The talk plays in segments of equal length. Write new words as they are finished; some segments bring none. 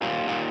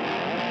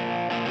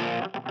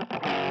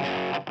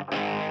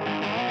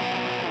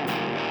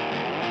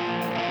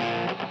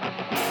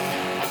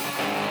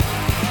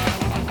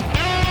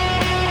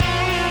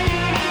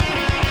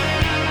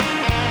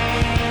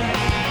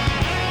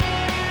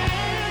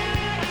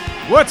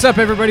What's up,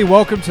 everybody?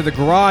 Welcome to the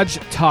Garage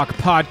Talk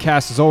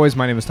Podcast. As always,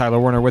 my name is Tyler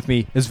Warner. With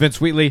me is Vince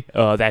Wheatley.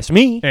 That's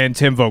me. And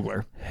Tim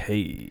Vogler.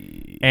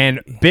 Hey. And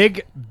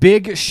big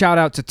shout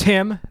out to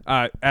Tim,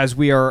 as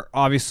we are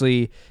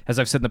obviously, as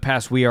I've said in the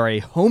past, we are a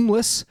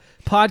homeless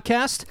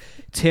podcast.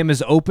 Tim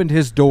has opened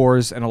his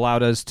doors and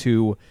allowed us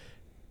to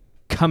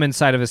come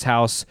inside of his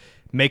house,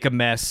 make a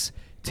mess,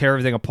 tear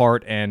everything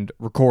apart, and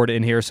record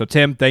in here. So,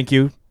 Tim, thank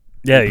you.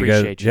 Yeah,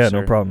 Appreciate you guys. you,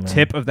 No sir. problem. Man.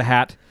 Tip of the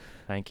hat.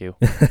 Thank you.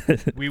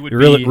 We would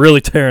You're be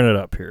really tearing it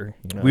up here.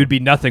 You know? we would be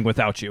nothing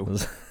without you.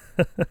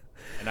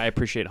 And I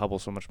appreciate Hubble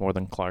so much more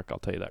than Clark, I'll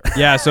tell you that. Right.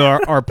 Yeah, so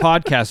our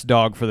podcast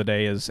dog for the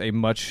day is a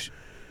much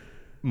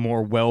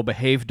more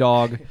well-behaved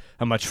dog,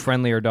 a much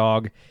friendlier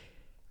dog,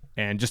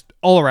 and just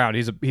all around,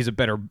 he's a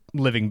better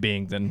living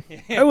being than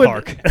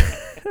Clark.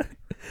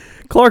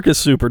 Clark is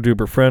super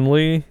duper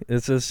friendly.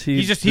 It's just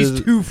He's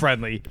too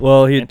friendly.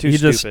 Well, And too he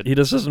stupid.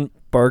 just doesn't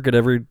bark at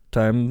every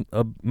time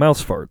a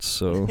mouse farts.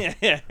 So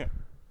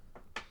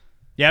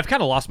Yeah, I've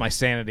kind of lost my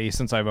sanity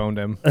since I've owned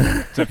him,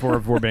 except for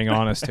if we're being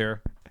honest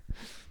here.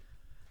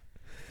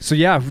 So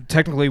yeah,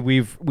 technically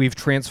we've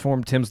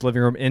transformed Tim's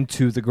living room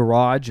into the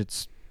garage.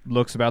 It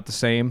looks about the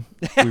same.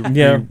 We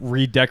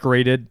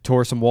redecorated,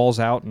 tore some walls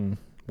out, and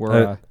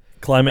we're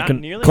climate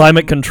nearly-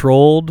 climate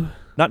controlled.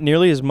 Not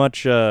nearly as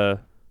much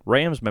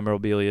Rams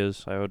memorabilia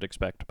as I would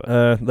expect, but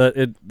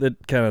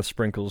It kind of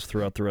sprinkles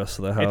throughout the rest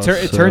of the house.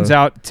 It turns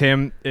out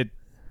Tim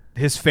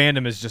his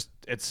fandom is just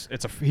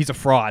he's a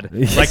fraud.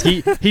 Like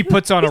he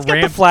puts on he's a got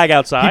Ram the flag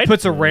outside. he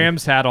puts a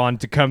Rams hat on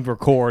to come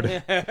record,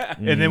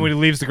 and then when he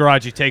leaves the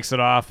garage, he takes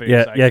it off. And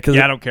he's like, because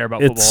I don't care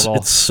about football at all.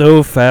 It's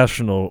so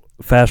fashionable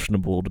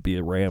to be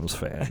a Rams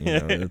fan. You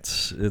know?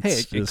 It's Hey,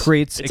 it just-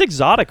 creates it's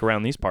exotic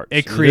around these parts.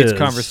 it creates is.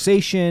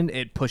 conversation.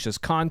 It pushes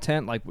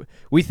content. Like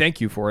we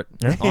thank you for it,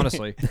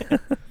 honestly.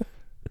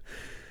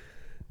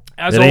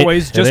 As It ain't-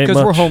 always, it just ain't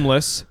because we're much.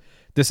 homeless,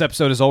 this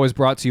episode is always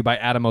brought to you by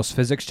Atomos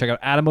Physics. Check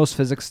out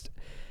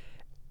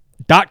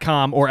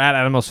atomosphysics.com or at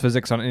Atomos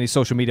Physics on any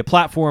social media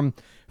platform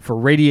for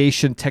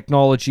radiation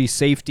technology,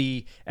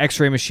 safety,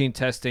 X-ray machine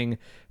testing,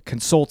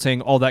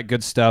 consulting, all that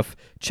good stuff.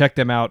 Check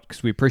them out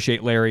because we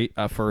appreciate Larry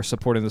for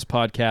supporting this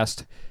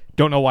podcast.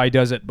 Don't know why he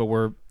does it, but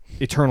we're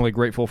eternally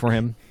grateful for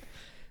him.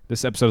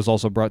 This episode is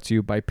also brought to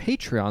you by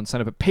Patreon. Sign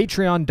up at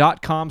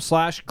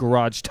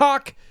patreon.com/Garage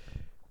Talk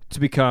to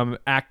become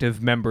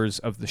active members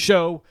of the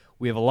show.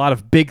 We have a lot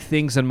of big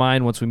things in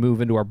mind once we move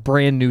into our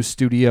brand new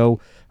studio,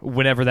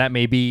 whenever that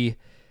may be.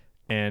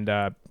 And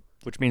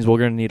which means we're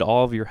going to need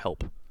all of your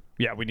help.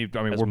 yeah, we need.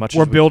 I mean, As we're much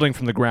we're as we- building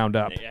from the ground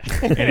up. Yeah.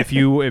 And if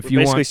you We're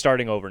basically want,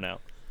 starting over now.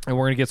 and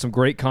we're gonna get some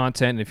great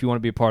content. And if you want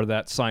to be a part of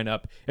that, sign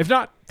up. If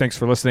not, thanks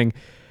for listening.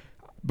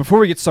 Before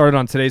we get started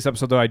on today's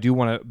episode, though, I do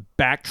want to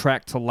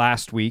backtrack to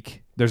last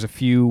week. There's a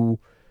few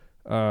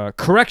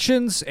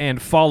corrections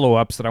and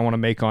follow-ups that I want to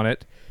make on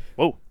it.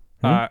 Whoa.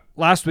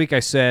 Last week I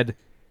said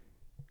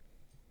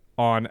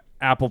on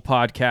Apple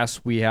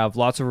Podcasts we have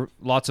lots of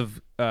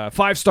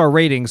 5-star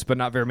ratings, but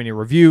not very many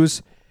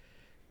reviews.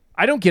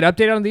 I don't get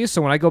updated on these,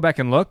 so when I go back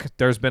and look,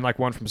 there's been like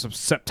one from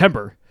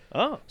September.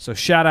 Oh. So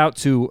shout out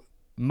to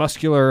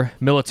Muscular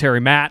Military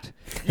Matt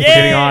for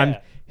getting on.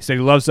 He said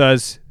he loves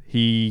us.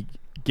 He's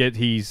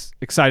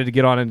excited to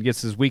get on and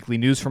gets his weekly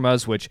news from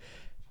us, which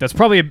that's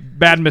probably a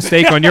bad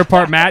mistake on your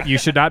part, Matt. You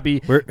should not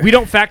be. We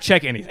don't fact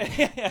check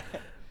anything.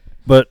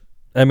 But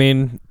I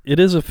mean, it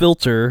is a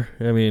filter.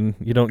 I mean,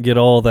 you don't get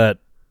all that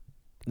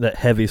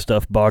heavy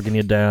stuff bogging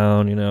you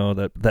down. You know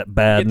that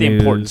bad Get the news.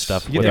 important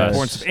stuff. You get the Yes.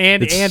 important stuff.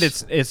 And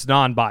it's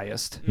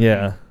non-biased.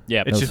 Yeah.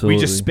 Yeah. It's just we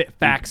just Absolutely. spit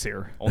facts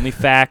here. Only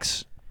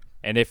facts.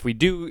 And if we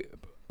do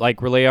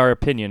relay our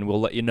opinion,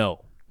 we'll let you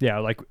know. Yeah,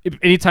 like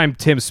anytime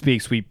Tim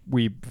speaks, we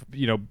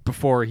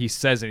before he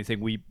says anything,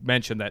 we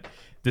mention that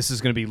this is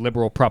going to be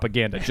liberal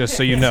propaganda, just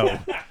so you know.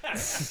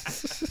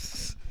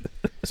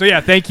 So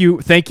yeah, thank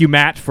you,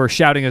 Matt, for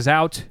shouting us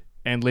out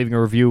and leaving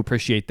a review.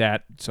 Appreciate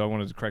that. So I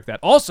wanted to correct that.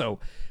 Also,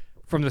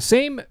 from the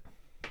same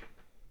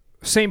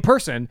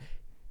person,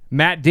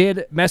 Matt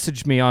did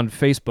message me on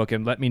Facebook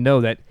and let me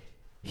know that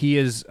he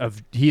is a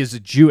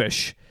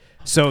Jewish.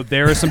 So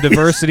there is some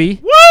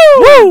diversity.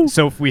 Woo!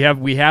 So if we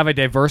have a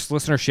diverse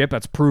listenership,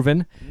 that's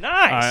proven.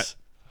 Nice.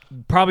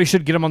 Probably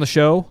should get him on the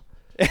show.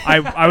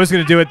 I was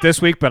going to do it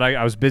this week, but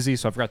I was busy,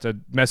 so I forgot to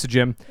message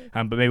him.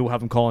 But maybe we'll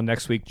have him call in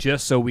next week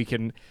just so we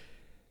can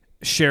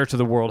share to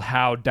the world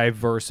how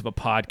diverse of a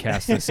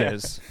podcast this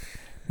is.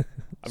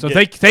 So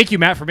thank you,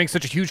 Matt, for being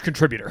such a huge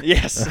contributor.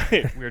 Yes.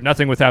 We're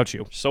nothing without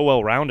you. So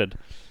well-rounded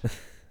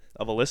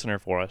of a listener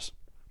for us.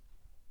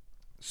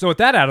 So with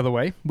that out of the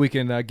way, we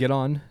can get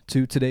on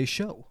to today's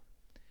show.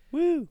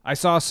 Woo. I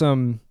saw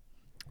some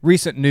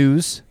recent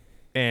news,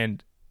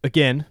 and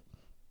again,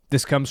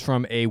 this comes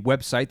from a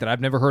website that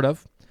I've never heard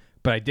of,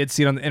 but I did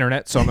see it on the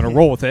internet, so I'm going to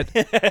roll with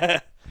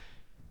it.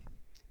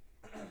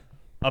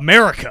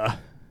 America,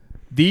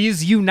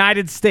 these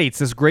United States,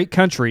 this great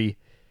country,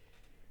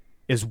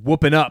 is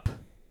whooping up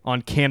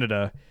on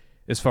Canada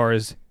as far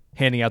as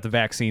handing out the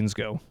vaccines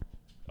go.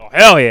 Oh,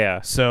 hell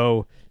yeah.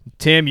 So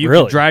Tim, you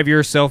Really? can drive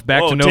yourself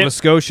back Whoa, to Nova Tim-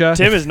 Scotia.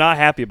 Tim is not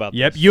happy about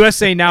Yep, this.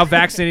 USA now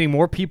vaccinating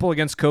more people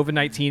against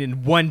COVID-19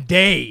 in one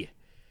day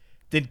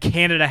than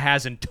Canada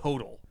has in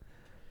total.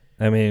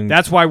 I mean,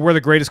 That's why we're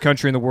the greatest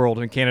country in the world,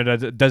 and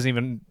Canada doesn't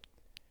even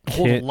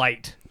hold a Can't-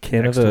 light. next to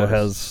Canada us.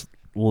 has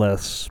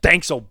less.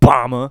 Thanks,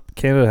 Obama.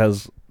 Canada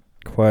has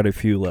quite a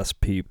few less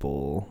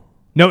people.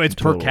 No, it's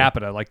per Total.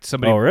 capita. Like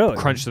somebody Oh, really?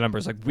 crunched the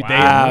numbers. Like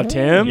Wow,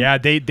 Tim. Yeah,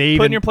 they Put in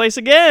even. your place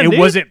again. It dude.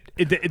 wasn't.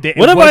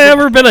 When have I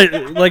ever been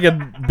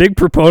a big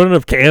proponent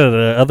of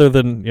Canada, other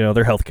than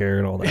their healthcare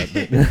and all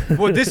that?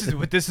 Well,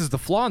 this is the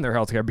flaw in their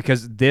healthcare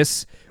because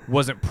this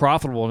wasn't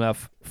profitable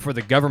enough for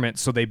the government,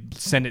 so they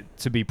sent it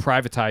to be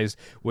privatized,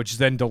 which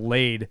then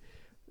delayed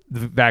the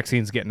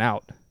vaccines getting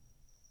out.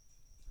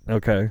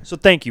 Okay. So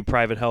thank you,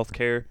 private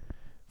healthcare,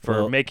 for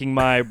Well- making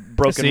my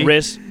broken See?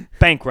 wrist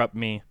bankrupt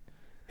me.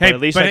 Hey, But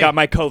at least I got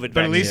my COVID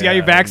But at vaccine, least you got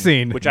your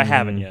vaccine. which I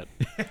haven't yet.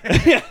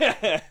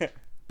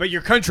 But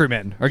your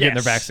countrymen are getting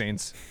their Yes.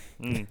 vaccines.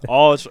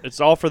 It's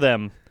all for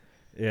them.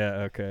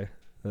 Yeah. Okay.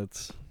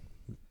 That's.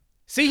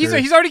 See, Sure.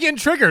 he's already getting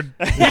triggered.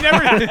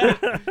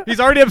 He's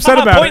already upset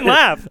Haha, about point it. and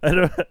laugh. I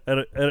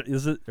don't.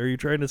 Is it? Are you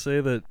trying to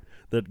say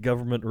that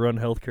government-run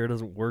healthcare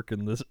doesn't work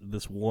in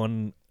this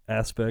one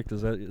aspect?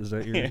 Is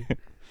that your?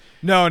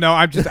 No,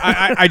 I'm just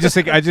I just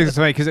think it's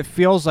funny because it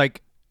feels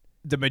like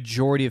the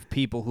majority of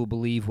people who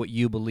believe what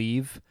you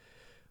believe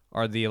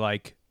are the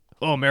like,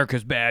 oh,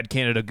 America's bad,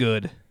 Canada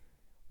good.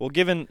 Well,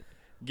 given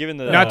the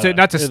Not to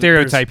there's-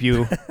 stereotype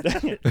you.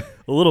 A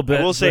little bit.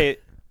 I will but- say,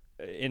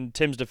 in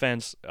Tim's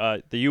defense,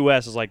 the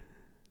U.S. is like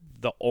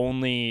the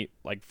only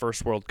like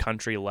first world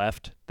country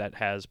left that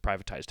has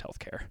privatized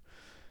healthcare.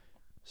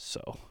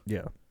 So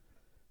Yeah.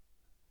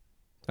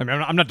 I mean,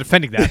 I'm not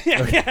defending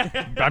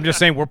that. I'm just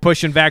saying we're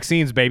pushing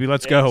vaccines, baby.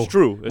 Let's go. It's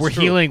true. It's We're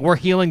true. healing. We're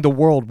healing the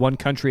world one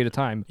country at a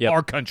time. Yep.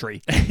 Our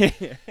country.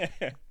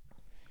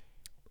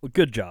 Well,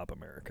 good job,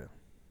 America.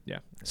 Yeah.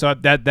 So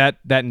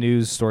that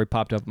news story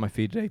popped up on my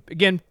feed today.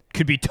 Again,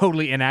 could be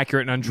totally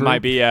inaccurate and untrue.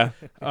 Might be, yeah.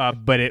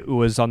 But it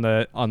was on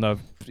the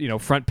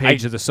front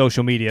page of the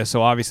social media.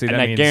 So obviously And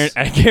that means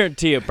I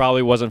guarantee it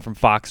probably wasn't from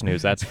Fox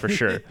News. That's for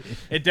sure.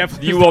 it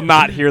definitely You will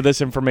not hear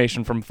this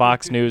information from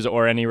Fox News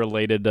or any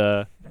related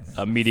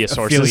media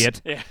sources.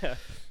 affiliate. Yeah.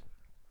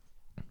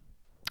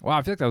 Wow,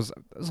 I feel like that was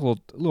a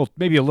little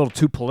maybe a little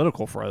too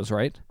political for us,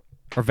 right?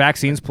 Are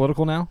vaccines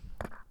political now?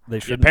 They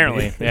should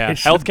Apparently, yeah.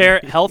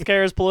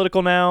 Healthcare is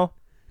political now.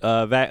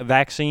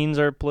 Vaccines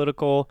are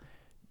political.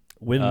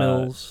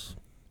 Windmills.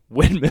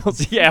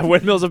 Windmills, yeah,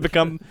 windmills have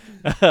become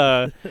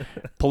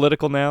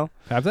political now.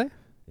 Have they?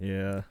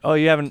 Yeah. Oh,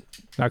 you haven't?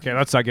 Okay,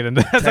 let's not get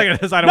into that.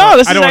 I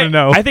don't want to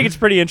know. I think it's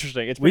pretty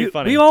interesting. It's pretty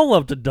funny. We all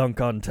love to dunk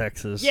on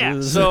Texas.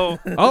 Yeah. So,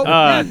 Oh,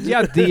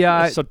 yeah.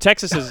 The so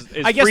Texas is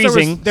I guess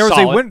freezing. there was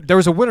solid. there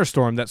was a winter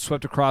storm that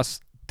swept across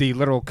the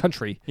literal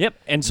country. Yep.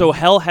 And so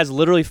hell has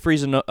literally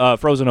frozen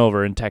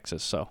over in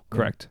Texas. So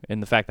Correct.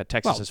 And the fact that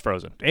Texas Well, is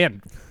frozen.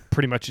 And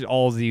pretty much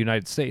all of the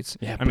United States.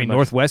 Yeah, I pretty mean, much.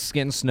 Northwest's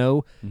getting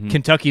snow.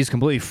 Kentucky's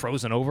completely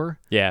frozen over.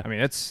 Yeah. I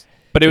mean, it's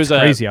But it was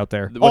crazy out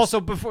there. what's- Also,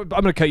 I'm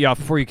going to cut you off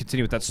before you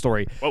continue with that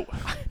story. Whoa.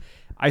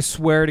 I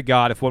swear to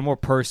God, if one more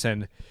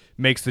person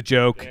makes the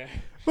joke,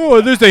 oh,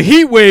 there's a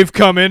heat wave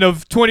coming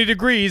of 20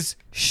 degrees,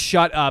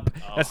 shut up.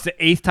 That's the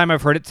 8th time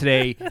I've heard it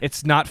today.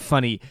 It's not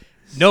funny.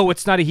 No,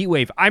 it's not a heat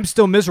wave. I'm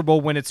still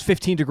miserable when it's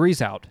 15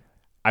 degrees out.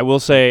 I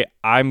will say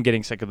I'm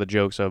getting sick of the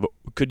jokes of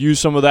could use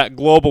some of that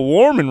global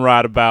warming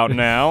right about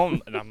now,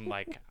 and I'm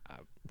like, I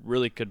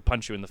really could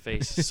punch you in the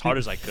face as hard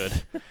as I could.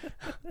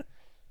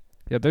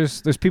 Yeah,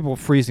 there's people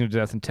freezing to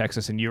death in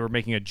Texas, and you were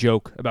making a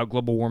joke about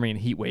global warming and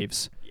heat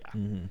waves.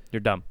 You're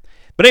dumb.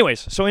 But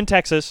anyways, so in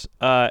Texas,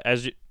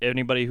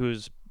 anybody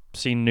who's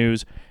seen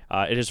news,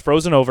 it is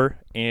frozen over,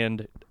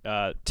 and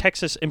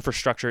Texas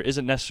infrastructure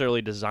isn't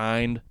necessarily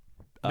designed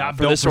Not for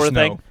built this for sort of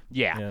snow. thing.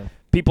 Yeah.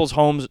 People's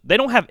homes, they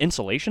don't have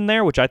insulation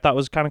there, which I thought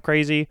was kind of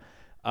crazy.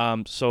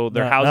 So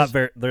their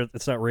houses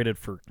it's not rated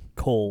for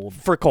cold.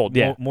 for cold,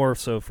 yeah. More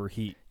so for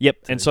heat. Yep.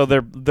 And so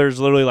there's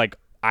literally like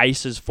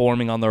ice is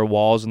forming on their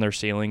walls and their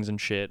ceilings and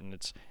shit, and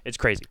it's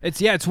crazy.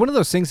 It's one of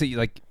those things that you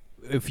like.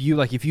 If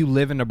you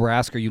live in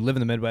Nebraska, or you live in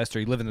the Midwest, or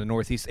you live in the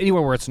Northeast,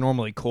 anywhere where it's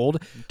normally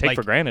cold, Take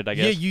for granted, I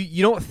guess. Yeah,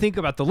 you don't think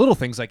about the little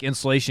things like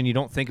insulation. You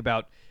don't think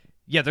about.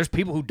 Yeah, there's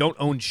people who don't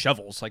own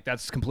shovels. Like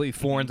that's completely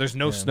foreign. There's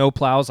no snow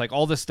plows. Like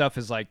all this stuff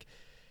is like.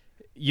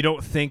 You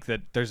don't think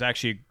that there's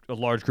actually a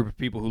large group of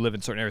people who live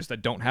in certain areas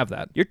that don't have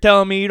that. You're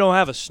telling me you don't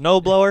have a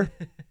snowblower?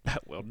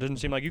 Well, it didn't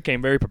seem like you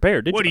came very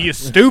prepared, did What are you? you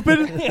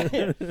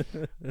stupid?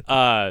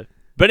 But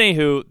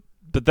anywho,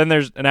 but then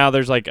there's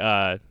like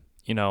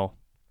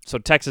so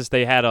Texas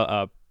they have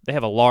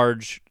a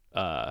large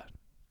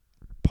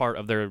part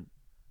of their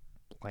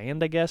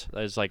land, I guess.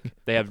 It's like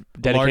they have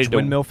dedicated Large to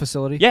windmill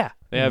facility. Yeah,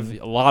 they have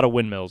a lot of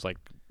windmills, like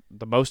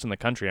the most in the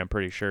country, I'm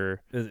pretty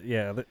sure.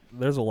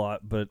 There's a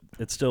lot, but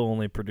it still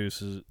only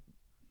produces.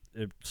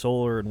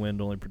 Solar and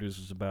wind only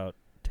produces about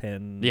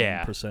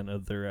 10%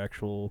 of their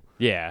actual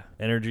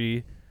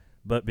energy,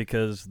 but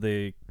because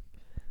they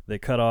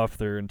cut off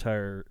their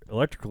entire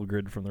electrical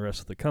grid from the rest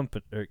of the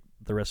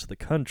the rest of the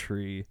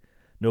country,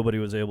 nobody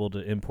was able to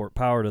import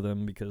power to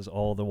them because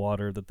all the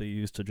water that they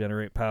used to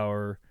generate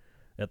power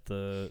at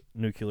the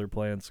nuclear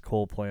plants,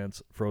 coal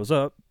plants, froze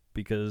up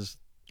because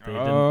they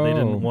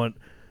didn't want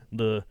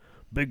the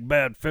big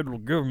bad federal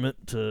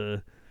government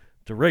to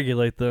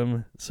regulate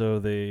them, so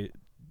they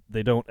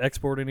don't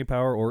export any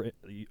power or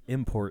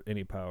import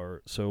any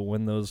power. So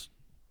when those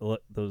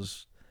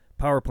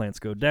power plants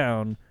go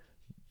down,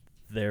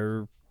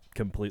 they're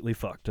completely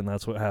fucked, and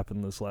that's what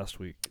happened this last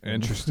week.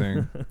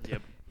 Interesting.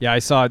 Yep. Yeah, I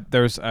saw.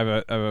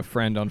 I have a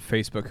friend on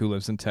Facebook who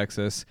lives in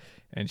Texas,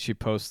 and she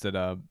posted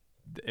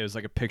it was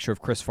like a picture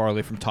of Chris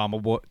Farley from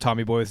Tommy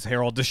Boy with his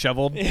hair all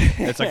disheveled.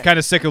 It's like kind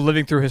of sick of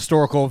living through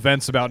historical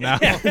events about now.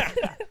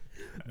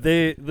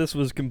 This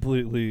was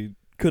completely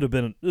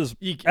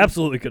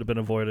absolutely could have been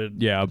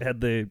avoided. Yeah,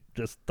 had they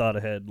just thought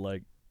ahead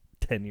like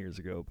 10 years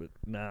ago. But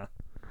nah.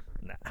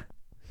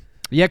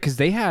 Yeah, because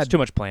they had too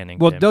much planning.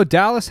 Well, no,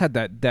 Dallas had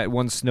that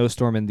one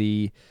snowstorm in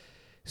the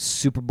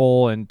Super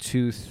Bowl in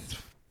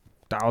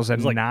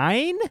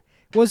 2009.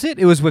 Was it?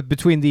 It was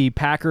between the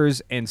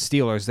Packers and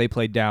Steelers. They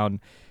played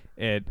down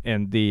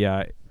and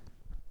the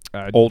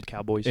old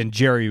Cowboys in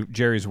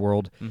Jerry's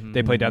world. Mm-hmm.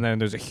 They played down there, and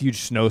there's a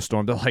huge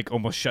snowstorm that like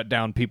almost shut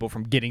down people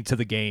from getting to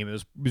the game.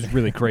 It was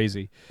really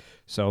crazy.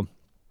 So,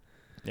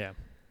 yeah,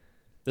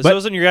 this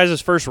wasn't your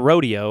guys' first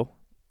rodeo.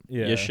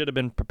 Yeah, you should have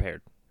been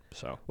prepared.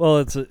 So,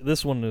 well,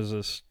 this one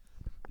is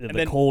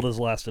the cold has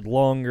lasted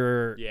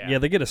longer. Yeah,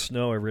 they get a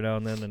snow every now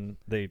and then,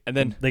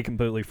 and they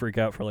completely freak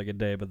out for like a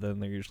day, but then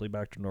they're usually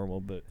back to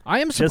normal. But I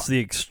am just the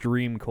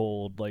extreme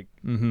cold, like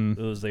it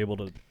was able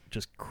to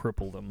just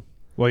cripple them.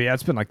 Well, yeah,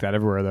 it's been like that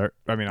everywhere. There,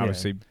 I mean,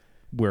 obviously,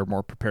 we're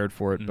more prepared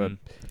for it, but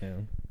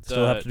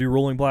still have to do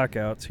rolling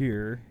blackouts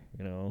here.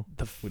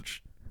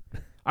 Which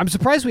I'm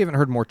surprised we haven't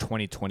heard more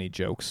 2020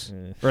 jokes,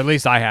 or at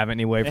least I haven't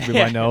anyway. From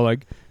people I know,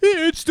 like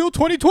it's still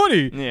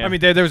 2020. Yeah. I mean,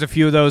 there was a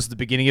few of those at the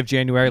beginning of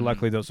January.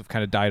 Luckily, those have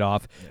kind of died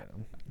off. Yeah.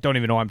 Don't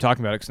even know why I'm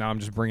talking about it because now I'm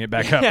just bringing it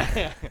back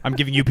up. I'm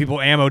giving you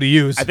people ammo to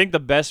use. I think the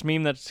best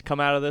meme that's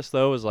come out of this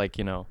though is like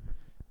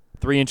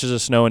 3 inches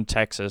of snow in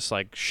Texas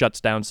like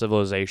shuts down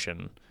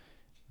civilization.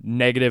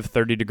 Negative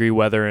 30-degree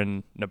weather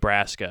in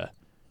Nebraska.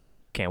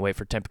 Can't wait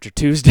for Temperature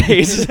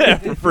Tuesdays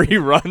for free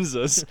runs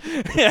us.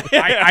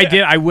 I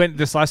did. I went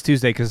this last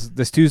Tuesday because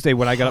this Tuesday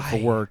when I got up for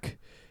work,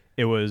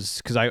 it was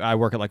because I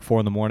work at like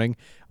 4 a.m. When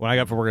I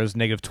got up for work, it was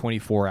negative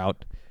 24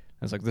 out.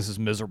 I was like, this is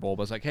miserable.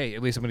 But I was like, hey,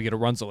 at least I'm going to get a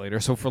Runza later.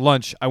 So for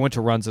lunch, I went to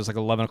Runza. It's like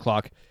 11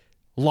 o'clock.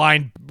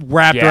 Line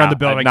wrapped around the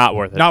building. Not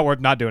worth it.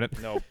 Not doing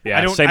it. Nope. Yeah,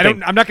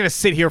 I'm not going to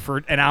sit here for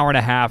an hour and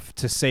a half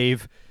to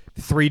save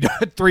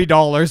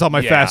 $3 on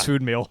my fast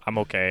food meal. I'm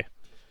okay.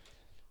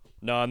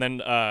 No, and then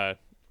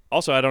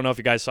also, I don't know if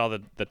you guys saw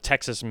the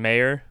Texas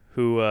mayor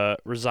who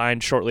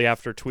resigned shortly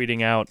after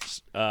tweeting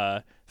out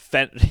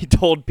he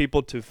told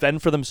people to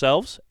fend for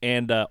themselves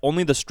and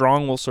only the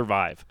strong will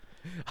survive.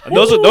 And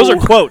those are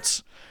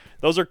quotes.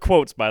 Those are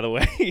quotes, by the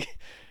way.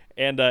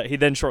 And he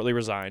then shortly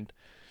resigned.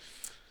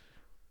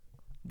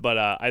 But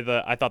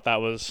I thought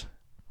that was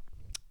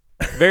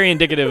very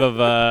indicative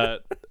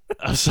of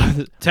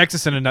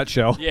Texas in a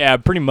nutshell. Yeah,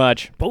 pretty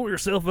much. Pull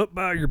yourself up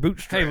by your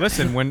bootstraps. Hey,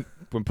 listen, when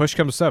push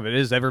comes to shove, it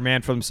is every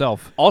man for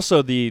himself.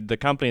 Also, the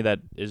company that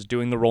is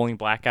doing the rolling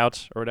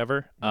blackouts or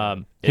whatever,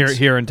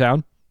 here in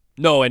town.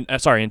 No, in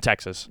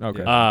Texas.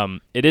 Okay.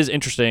 It is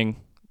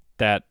interesting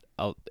that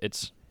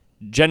it's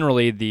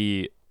generally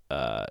the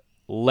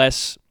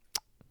less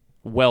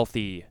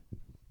wealthy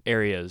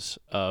areas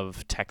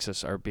of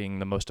Texas are being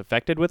the most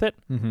affected with it,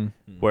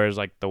 whereas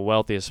like the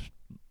wealthiest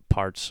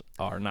parts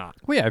are not.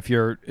 Well, yeah,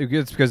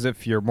 it's because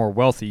if you're more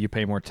wealthy, you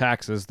pay more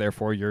taxes,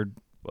 therefore you're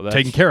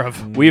taken care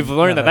of. We've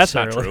learned that's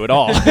not true at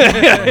all.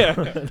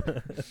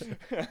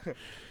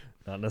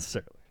 Not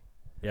necessarily.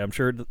 Yeah, I'm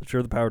sure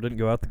the power didn't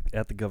go out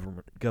at the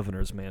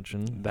governor's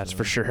mansion. That's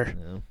for sure.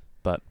 Yeah.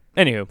 But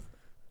anyway,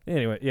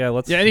 yeah,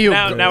 let's. Yeah,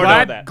 anywho, now we're done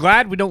with that.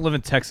 Glad we don't live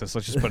in Texas.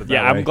 Let's just put it that way.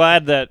 Yeah, I'm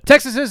glad that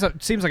Texas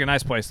seems like a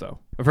nice place though.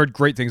 I've heard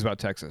great things about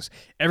Texas.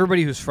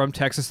 Everybody who's from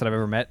Texas that I've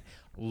ever met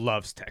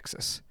loves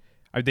Texas.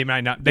 They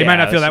might not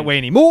feel that way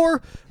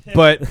anymore,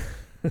 but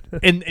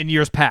in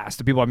years past,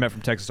 the people I've met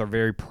from Texas are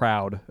very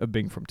proud of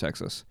being from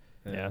Texas.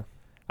 Yeah.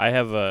 I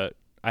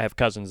have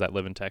cousins that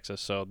live in Texas,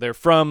 so they're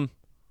from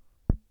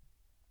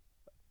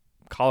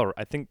Colorado.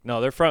 I think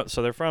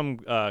they're from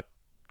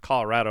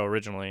Colorado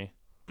originally,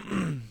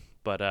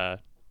 but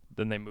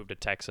then they moved to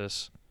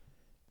Texas.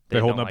 They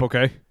holding up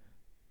okay?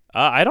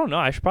 I don't know.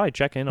 I should probably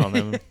check in on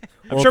them.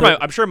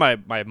 I'm sure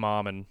my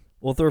mom and.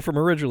 Well, if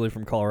they're originally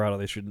from Colorado,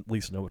 they should at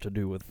least know what to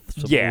do with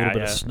a little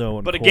bit of snow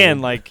and But cold. again,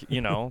 like,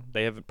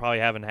 they probably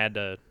haven't had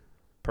to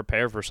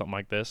prepare for something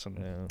like this.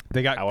 And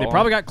they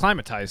probably got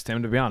climatized,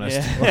 Tim, to be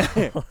honest.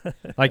 Yeah.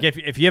 Like,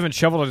 if you haven't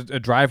shoveled a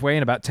driveway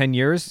in about 10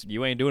 years...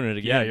 You ain't doing it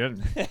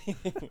again. Yeah,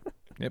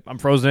 yep, I'm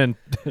frozen in.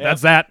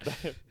 That's that.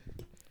 Yeah.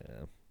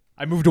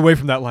 I moved away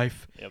from that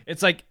life. Yep.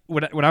 It's like,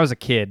 when I was a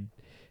kid,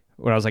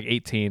 when I was like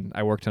 18,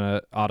 I worked in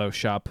an auto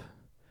shop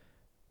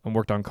and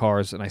worked on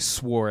cars, and I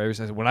swore, I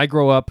said, when I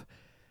grow up,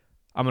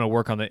 I'm gonna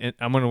work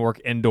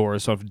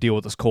indoors, so I have to deal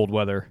with this cold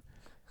weather.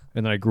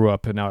 And then I grew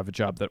up, and now I have a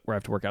job where I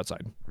have to work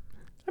outside.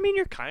 I mean,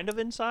 you're kind of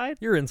inside.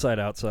 You're inside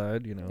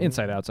outside, you know.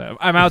 Inside, outside.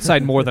 I'm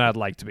outside more than I'd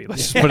like to be.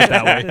 Let's just put it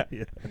that way.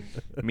 Yeah.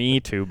 Me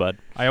too, bud.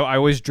 I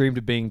always dreamed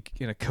of being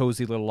in a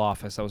cozy little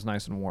office that was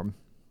nice and warm.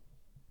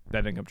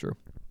 That didn't come true.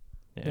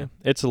 Yeah.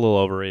 It's a little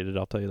overrated,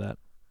 I'll tell you that.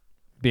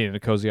 Being in a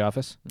cozy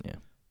office? Yeah.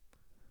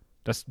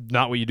 That's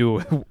not what you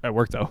do at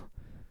work, though.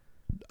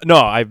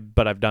 No,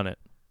 but I've done it.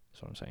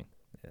 That's what I'm saying.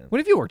 When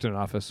have you worked in an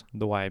office?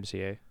 The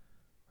YMCA.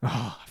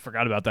 Oh, I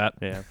forgot about that.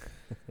 Yeah.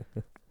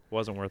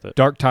 Wasn't worth it.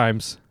 Dark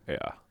times. Yeah.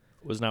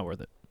 Was not worth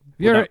it. Have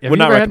you ever had an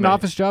recommend it.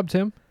 office job,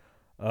 Tim?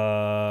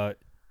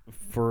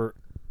 For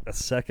a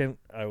second,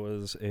 I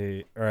was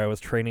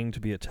training to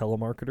be a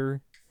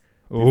telemarketer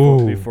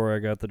Ooh. before I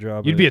got the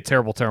job. You'd be a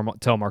terrible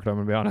telemarketer, I'm going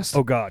to be honest.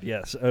 Oh God,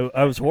 yes.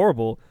 I was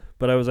horrible,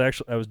 but I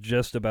was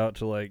just about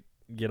to like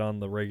get on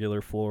the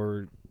regular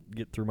floor,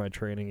 get through my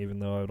training, even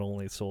though I'd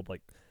only sold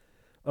like,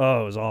 it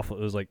was awful.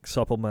 It was like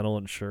supplemental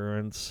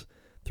insurance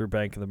through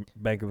Bank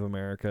of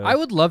America. I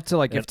would love to,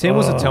 like, if And- Tim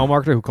was a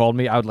telemarketer who called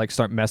me, I would, like,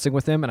 start messing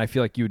with him, and I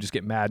feel like you would just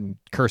get mad and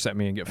curse at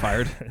me and get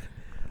fired.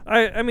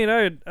 I mean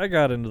I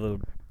got into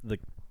the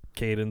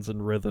cadence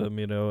and rhythm,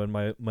 you know, and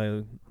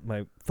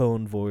my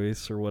phone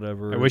voice or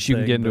whatever. I wish you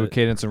could get into a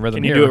cadence and rhythm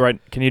Can you here. do it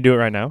right? Can you do it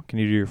right now? Can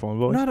you do your phone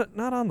voice?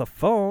 Not on the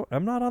phone.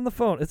 I'm not on the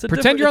phone. It's a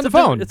Pretend different- you're on it's the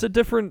a phone. It's a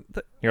different.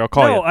 Here, I'll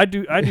call no,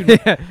 you. I do.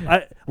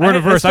 We're in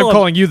reverse. I'm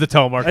calling you the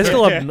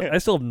telemarketer. I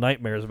still have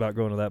nightmares about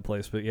going to that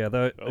place. But yeah,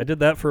 I did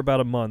that for about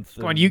a month.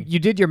 Come on, you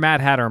did your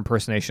Mad Hatter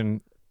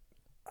impersonation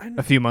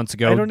a few months I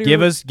ago. don't Give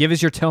even- us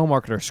your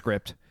telemarketer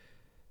script.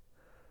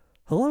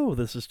 Hello,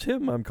 this is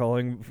Tim. I'm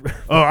calling.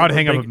 Oh, I'd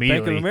hang up Bank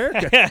immediately. of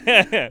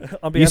America.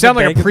 On You behalf sound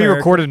of like Bank a of America.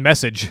 pre-recorded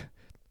message.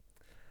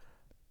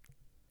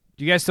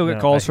 Do you guys still get No,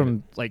 calls I hate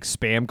from like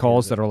spam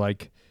calls that are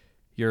like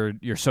your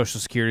social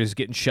security is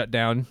getting shut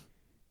down?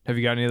 Have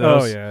you got any of Oh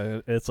those?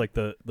 yeah, it's like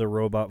the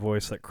robot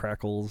voice that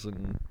crackles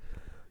and.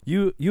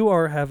 You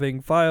are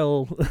having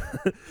file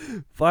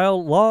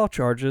law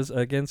charges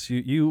against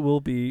you. You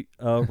will be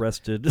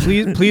arrested.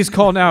 Please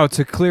call now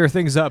to clear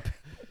things up.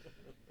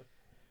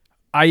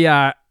 I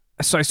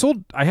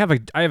have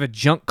a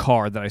junk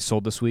car that I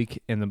sold this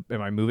week in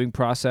my moving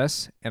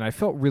process, and I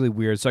felt really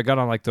weird. So I got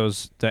on like a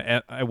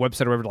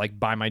website or whatever to like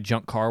buy my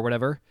junk car or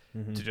whatever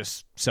to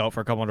just sell it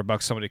for a couple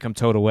 $100, somebody to come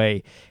tow it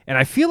away. And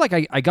I feel like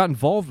I got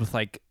involved with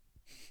like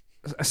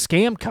a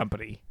scam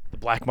company. The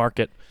black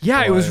market.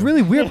 Yeah, it was Why?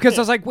 really weird because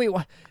I was like, wait,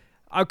 what?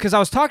 Because I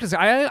was talking to this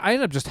guy, I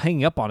ended up just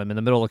hanging up on him in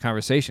the middle of the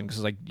conversation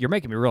because like you're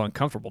making me real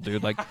uncomfortable,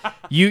 dude. Like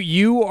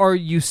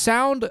you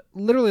sound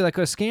literally like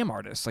a scam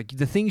artist. Like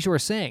the things you were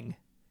saying,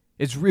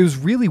 it was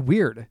really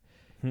weird,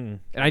 and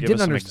I Give didn't us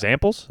some understand.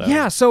 examples.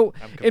 Yeah, so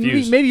I'm and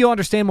confused. maybe you'll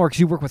understand more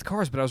because you work with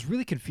cars, but I was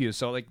really confused.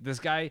 So like this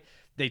guy,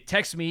 they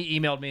texted me,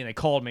 emailed me, and they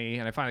called me,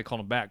 and I finally called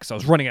him back because I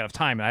was running out of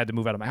time and I had to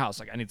move out of my house.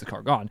 Like I need the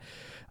car gone.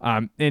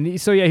 He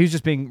was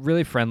just being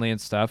really friendly and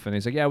stuff. And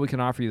he's like, yeah, we can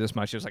offer you this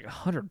much. It was like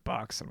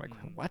 $100. I'm like,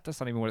 what? That's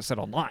not even what it said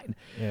online.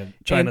 Yeah,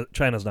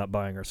 China's not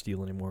buying our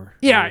steel anymore.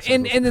 Yeah, So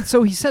and then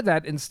so he said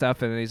that and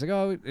stuff, and then he's like,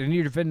 "Oh, I need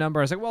your VIN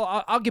number." I was like,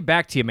 "Well, I'll get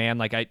back to you, man.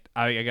 Like, I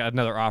got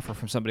another offer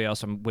from somebody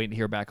else. I'm waiting to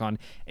hear back on."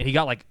 And he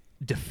got like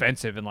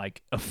defensive and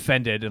like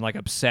offended and like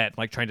upset,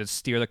 like trying to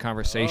steer the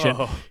conversation.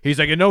 He's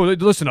like, "No,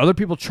 listen, other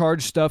people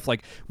charge stuff.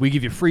 Like, we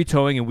give you free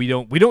towing, and we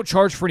don't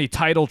charge for any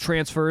title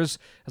transfers."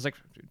 I was like,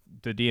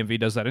 "The DMV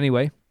does that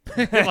anyway."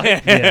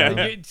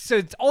 So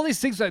it's all these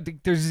things. There's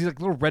these like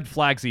little red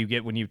flags that you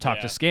get when you talk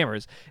to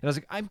scammers, and I was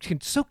like, I'm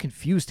so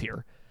confused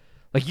here.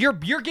 Like you're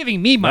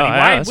giving me money. No, Why?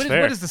 yeah, that's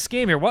fair. What is the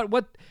scam here?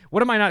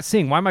 What am I not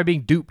seeing? Why am I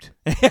being duped?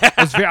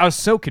 I was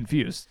so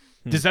confused.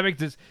 Does that make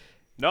this?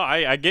 No,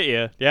 I get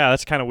you. Yeah,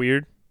 that's kind of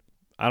weird.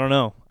 I don't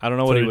know. What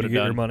So he did would you have get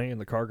your done. money and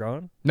the car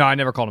gone? No, I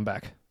never called him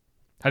back.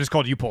 I just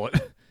called you pull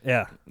it.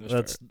 Yeah,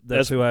 That's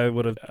that's who I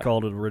would have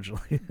called it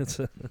originally.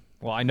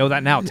 Well, I know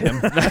that now,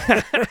 Tim.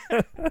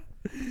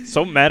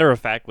 So matter of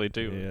factly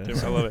too. Yeah. Tim,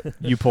 I love it.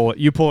 You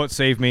pull it.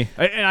 Save me.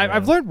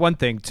 I've learned one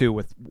thing too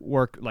with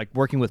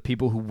working with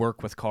people who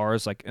work with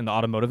cars, like in the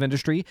automotive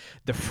industry.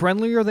 The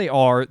friendlier they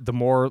are, the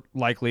more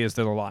likely is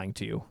that they're lying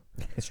to you.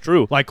 It's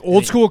true. Like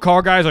old school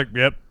car guys, like,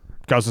 yep,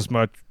 costs this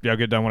much. Yeah, I'll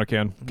get done when I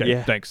can. Okay,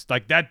 Yeah. thanks.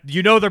 Like that,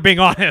 they're being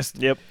honest.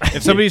 Yep.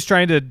 If somebody's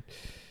trying to,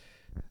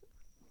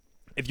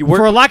 If you work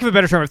for a lack of a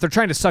better term, if they're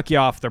trying to suck you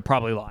off, they're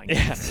probably lying.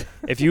 Yeah.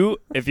 If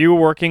you're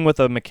working with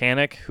a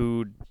mechanic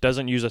who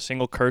doesn't use a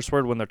single curse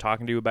word when they're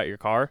talking to you about your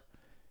car,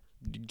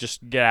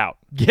 just get out.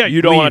 Yeah,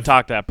 you don't want leave. to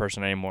talk to that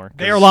person anymore. 'cause-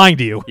 They are lying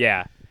to you.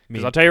 Yeah.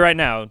 Because Me- I'll tell you right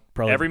now,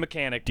 Probably every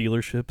mechanic,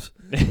 dealerships.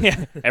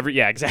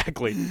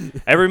 exactly.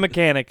 Every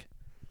mechanic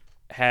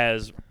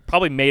has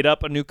probably made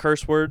up a new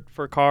curse word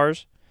for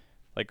cars,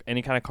 like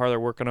any kind of car they're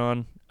working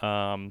on.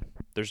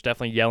 There's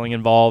definitely yelling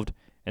involved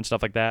and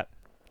stuff like that.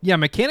 Yeah,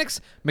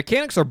 mechanics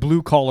are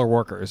blue collar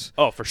workers.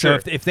 Oh, for So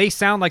sure. if they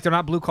sound like they're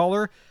not blue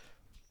collar,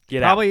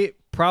 Get out.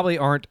 probably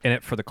aren't in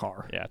it for the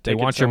car. Yeah, they take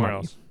it want your somewhere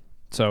money. else.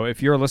 So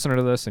if you're a listener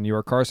to this and you're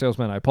a car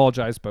salesman, I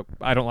apologize, but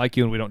I don't like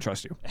you and we don't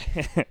trust you.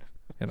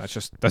 And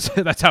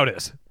that's how it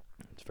is.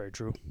 It's very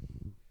true.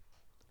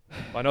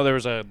 I know there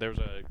was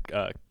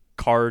a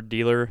car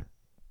dealer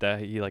that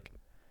he like.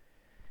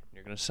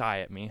 You're gonna sigh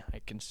at me. I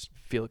can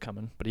feel it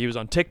coming. But he was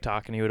on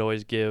TikTok and he would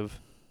always give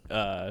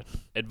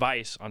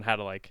advice on how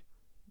to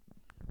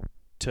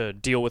to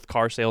deal with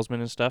car salesmen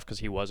and stuff because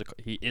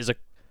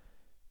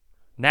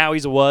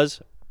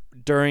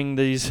during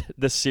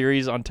this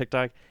series on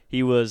TikTok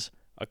he was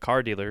a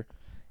car dealer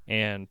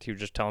and he was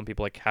just telling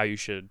people like how you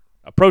should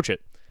approach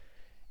it.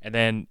 And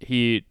then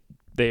they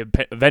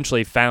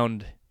eventually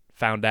found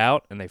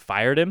out and they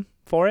fired him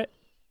for it.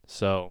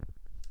 So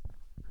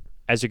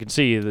as you can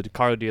see, the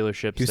car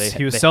dealerships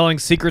He was selling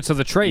secrets of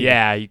the trade.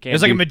 Yeah, you can't.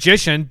 It's like a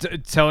magician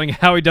telling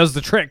how he does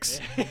the tricks.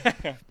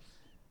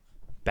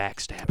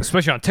 Backstabber.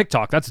 Especially on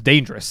TikTok, that's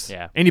dangerous.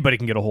 Yeah. Anybody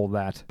can get a hold of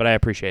that. But I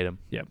appreciate him.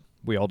 Yeah,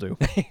 we all do.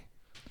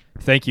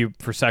 Thank you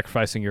for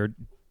sacrificing your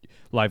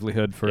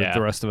livelihood for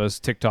the rest of us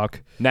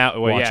TikTok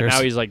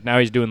watchers. Now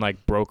he's doing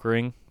like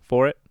brokering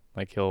for it.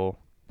 Like he'll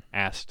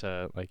ask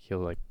to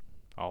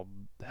I'll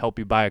help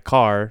you buy a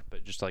car,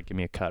 but just like give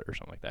me a cut or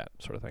something like that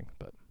sort of thing.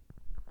 But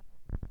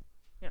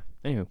yeah.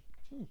 Anywho.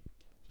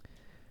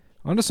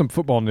 On to some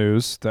football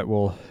news that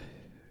will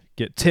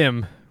get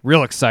Tim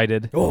real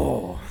excited.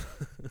 Oh.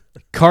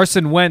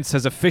 Carson Wentz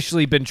has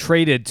officially been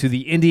traded to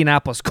the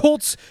Indianapolis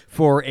Colts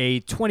for a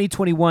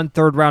 2021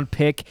 third-round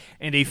pick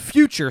and a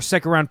future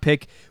second-round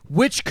pick,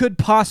 which could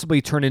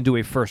possibly turn into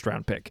a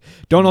first-round pick.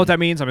 Don't know what that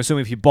means. I'm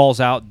assuming if he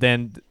balls out,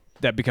 then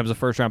that becomes a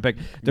first-round pick.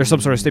 There's some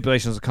sort of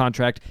stipulations of the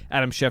contract.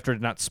 Adam Schefter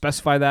did not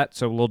specify that,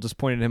 so a little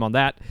disappointed in him on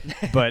that.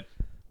 But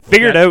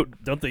figure it out.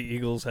 Don't the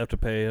Eagles have to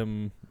pay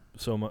him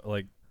so much,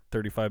 like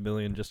 $35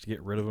 million, just to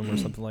get rid of him or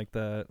something like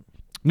that?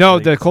 No,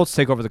 the Colts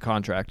take over the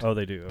contract. Oh,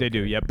 they do. They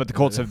do, yeah. But the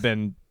Colts have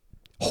been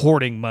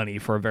hoarding money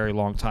for a very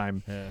long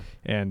time. Yeah.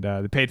 And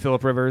they paid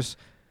Phillip Rivers.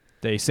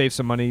 They saved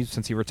some money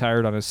since he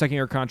retired on his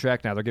second-year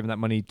contract. Now they're giving that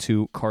money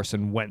to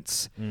Carson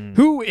Wentz,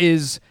 who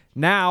is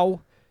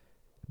now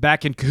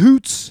back in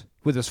cahoots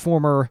with his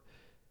former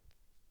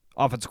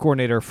offensive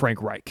coordinator,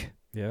 Frank Reich.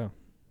 Yeah.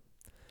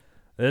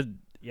 I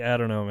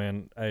don't know,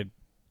 man.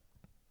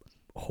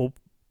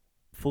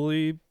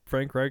 Hopefully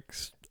Frank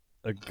Reich's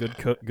a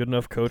good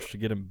enough coach to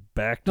get him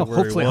back to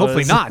where he was.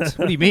 Hopefully not.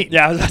 What do you mean?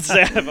 Yeah, I was about to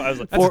say. I was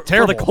like, That's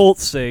terrible. For the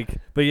Colts' sake.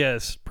 But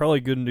yes,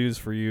 probably good news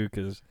for you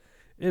because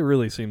it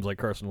really seems like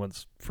Carson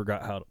Wentz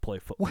forgot how to play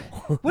football.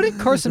 What did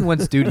Carson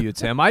Wentz do to you,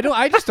 Tim? I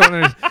just don't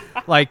understand.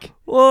 Like,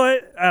 well, I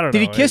don't know.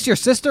 Did he kiss your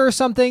sister or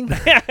something?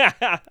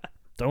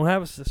 Don't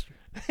have a sister.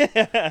 But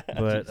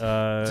it's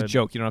a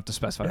joke. You don't have to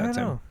specify that,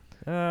 Tim.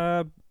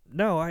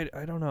 No, I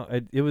don't know.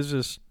 It was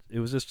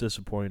just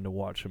disappointing to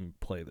watch him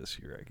play this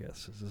year, I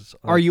guess.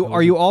 Are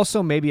you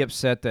also maybe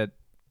upset that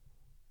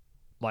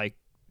like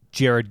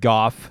Jared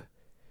Goff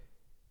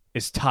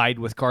is tied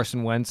with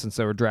Carson Wentz since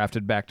they were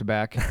drafted back to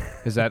back?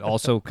 Is that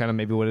also kind of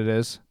maybe what it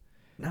is?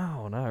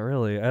 No, not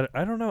really.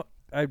 I don't know.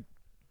 I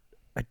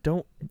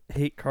don't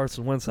hate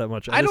Carson Wentz that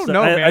much. I don't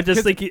know, man. I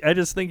just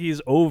think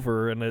he's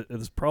over, and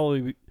it's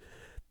probably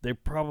they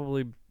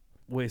probably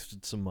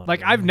wasted some money.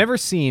 Like I've never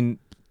seen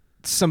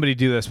somebody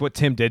do this. What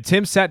Tim did.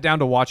 Tim sat down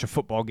to watch a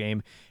football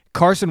game.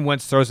 Carson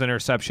Wentz throws an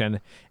interception,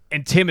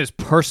 and Tim is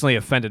personally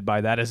offended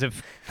by that, as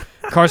if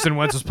Carson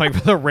Wentz was playing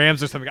for the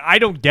Rams or something. I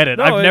don't get it.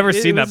 No, I've never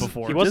seen that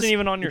before. He wasn't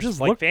even on your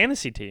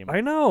fantasy team.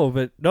 I know,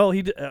 but no,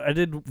 I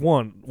did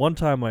one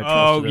time. I trusted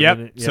Oh, him, yep.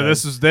 and So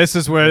this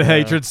is where the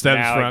hatred stems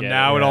Now I from. get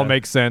Now it. it all Yeah.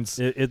 makes sense.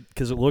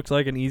 Because it looked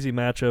like an easy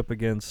matchup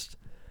against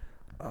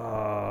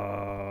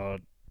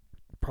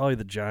probably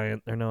the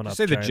Giants. Or no, not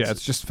Say the Giants.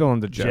 Jets. Just fill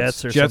in the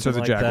Jets. Or Jets or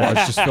something the like Jaguars.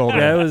 that. Just fill it in.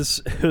 Yeah,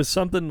 it was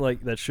something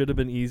like that should have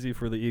been easy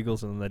for the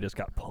Eagles, and then they just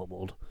got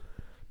pummeled.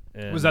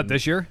 And Was that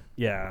this year?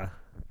 Yeah.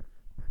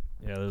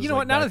 Yeah. You know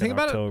what, now that I think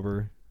about it,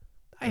 October.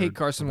 I hate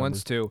Carson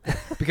Wentz too,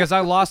 because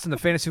I lost in the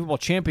fantasy football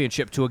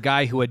championship to a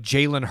guy who had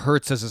Jalen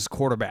Hurts as his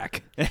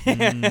quarterback.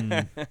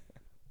 Yeah.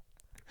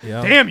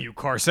 Damn you,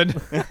 Carson!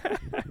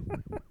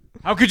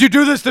 How could you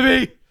do this to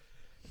me?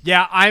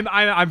 Yeah,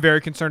 I'm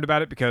very concerned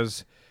about it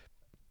because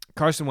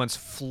Carson Wentz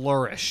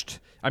flourished.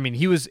 I mean,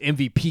 he was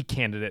MVP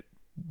candidate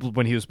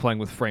when he was playing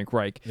with Frank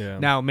Reich. Yeah.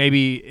 Now,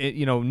 maybe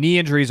knee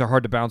injuries are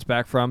hard to bounce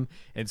back from,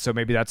 and so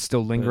maybe that's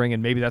still lingering,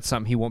 and maybe that's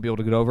something he won't be able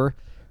to get over.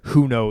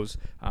 Who knows?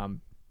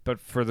 But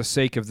for the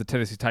sake of the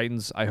Tennessee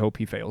Titans, I hope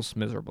he fails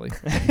miserably.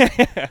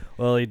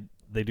 Well,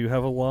 they do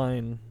have a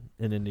line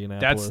in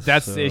Indianapolis.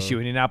 That's the issue.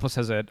 Indianapolis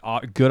has a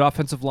good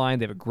offensive line.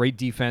 They have a great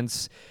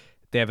defense.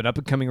 They have an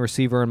up-and-coming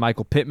receiver in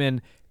Michael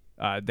Pittman.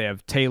 They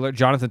have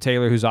Jonathan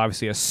Taylor, who's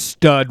obviously a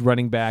stud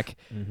running back.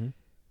 Mm-hmm.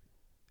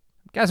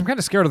 Guys, I'm kind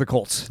of scared of the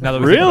Colts. Now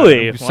that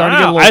Really?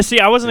 Wow.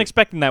 I wasn't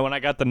expecting that when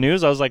I got the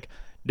news. I was like,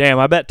 damn,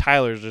 I bet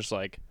Tyler's just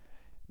like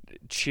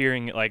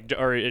cheering,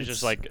 or is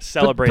just like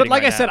celebrating. But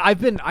like right I said,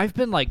 now. I've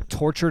been like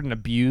tortured and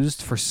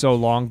abused for so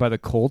long by the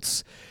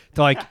Colts.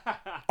 To like,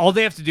 all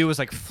they have to do is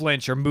like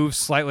flinch or move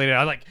slightly.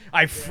 And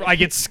I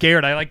get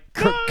scared. I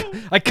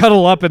I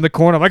cuddle up in the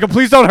corner. I'm like,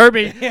 please don't hurt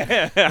me.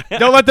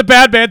 Don't let the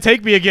bad man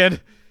take me again.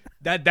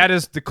 That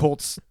is the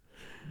Colts.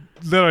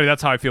 Literally,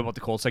 that's how I feel about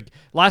the Colts. Like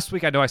last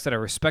week, I know I said I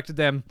respected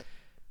them.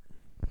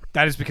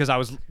 That is because I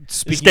was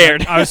speaking.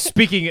 Scared. I was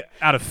speaking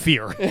out of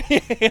fear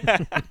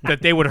that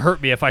they would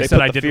hurt me if I They said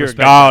put I the didn't fear of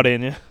respect God them.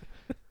 in you.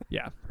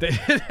 Yeah,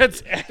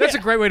 that's a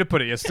great way to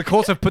put it. Yes, the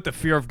Colts have put the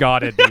fear of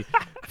God in me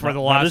for the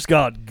Not last just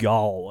God.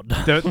 God.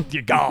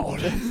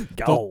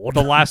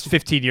 the last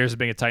 15 years of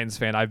being a Titans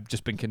fan. I've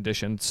just been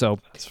conditioned. So,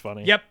 That's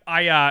funny. yep,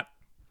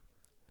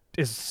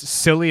 as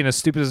silly and as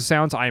stupid as it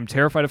sounds, I am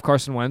terrified of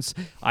Carson Wentz.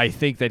 I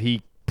think that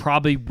he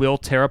probably will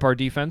tear up our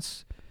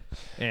defense,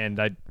 and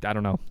I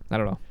don't know.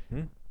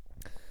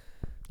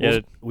 Yeah.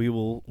 We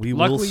will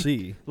Luckily-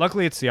 see.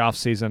 Luckily, it's the off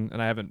season,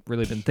 and I haven't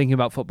really been thinking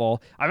about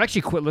football. I've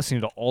actually quit listening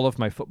to all of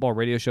my football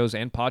radio shows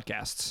and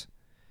podcasts.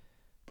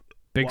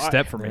 Big Why?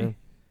 step for me.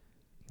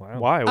 Yeah. Wow.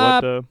 Why?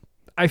 What?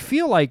 I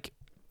feel like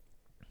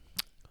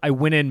I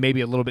went in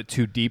maybe a little bit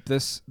too deep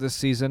this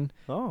season.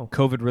 Oh.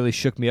 COVID really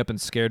shook me up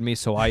and scared me,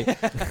 so I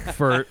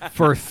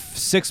for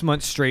 6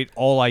 months straight,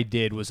 all I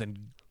did was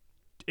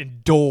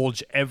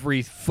indulge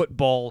every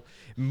football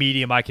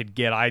medium I could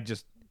get. I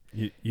just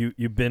You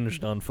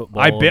binged on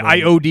football. I and then-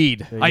 OD'd.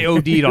 Yeah, I you-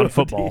 OD'd on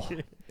football,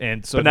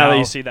 and so But now that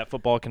you see that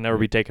football can never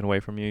be taken away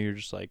from you, you're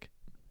just like,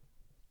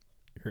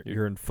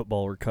 You're in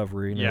football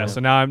recovery. yeah. now. So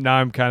now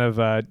I'm kind of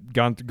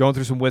going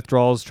through some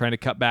withdrawals, trying to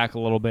cut back a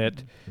little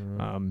bit.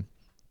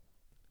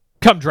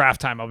 Come draft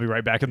time, I'll be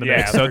right back in the yeah,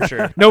 mix. So for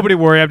sure. nobody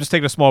worry. I'm just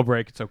taking a small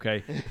break. It's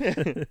okay.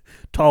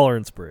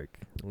 Tolerance break.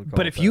 We'll call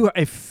But it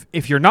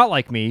if you're not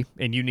like me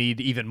and you need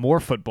even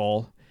more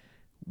football,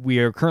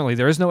 there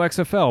is no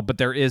XFL, but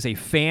there is a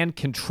fan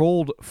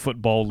controlled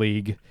football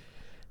league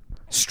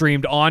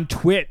streamed on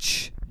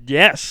Twitch,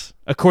 Yes.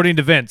 according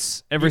to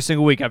Vince, every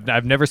single week.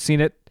 I've never seen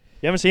it.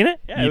 You haven't seen it?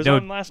 Yeah, You it was know,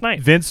 on last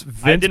night. Vince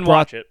didn't brought,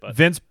 watch it, but-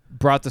 Vince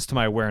brought this to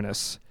my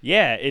awareness.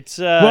 Yeah, it's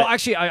Well,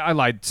 actually, I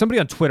lied. Somebody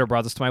on Twitter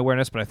brought this to my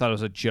awareness, but I thought it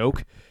was a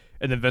joke.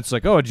 And then Vince was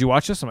like, "Oh, did you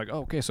watch this?" I'm like,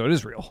 "Oh, okay, so it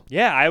is real."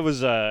 yeah, I was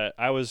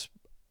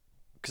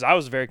because I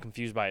was very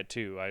confused by it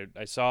too.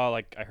 I saw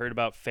I heard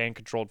about fan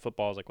controlled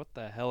football. I was like, what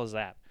the hell is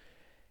that?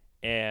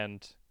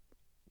 And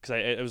because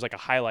it was like a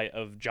highlight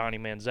of Johnny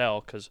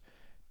Manziel. Because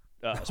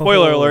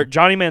spoiler alert,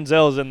 Johnny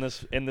Manziel is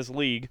in this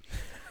league,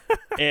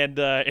 and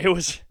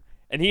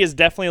he is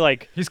definitely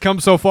He's come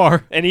so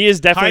far. and he is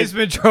definitely.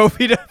 Heisman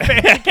Trophy to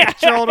fan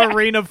controlled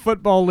arena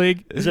football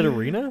league. Is it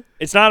arena?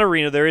 It's not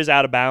arena. There is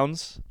out of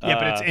bounds. Yeah,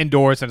 but it's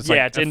indoors and it's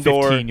yeah, like it's a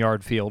indoor.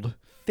 15-yard field.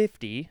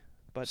 50.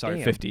 But Sorry,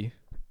 damn. 50.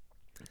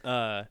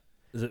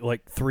 Is it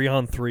like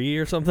 3-on-3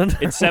 or something?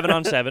 It's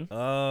 7-on-7.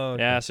 Oh,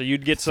 okay. Yeah, so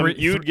you'd get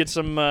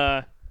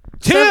some.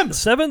 Tim,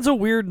 Seven's a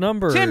weird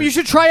number. Tim, you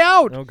should try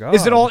out. Oh, God.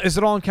 Is it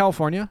all in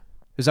California?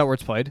 Is that where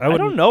it's played? I I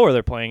wouldn't- don't know where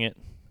they're playing it.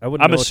 I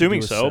wouldn't I'm know what to do assuming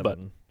with so, but-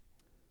 7.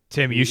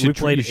 Tim, you we should.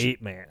 played you should-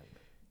 8-man.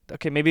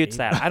 Okay, maybe it's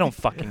that. I don't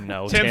fucking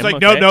know. Tim's Tim, like,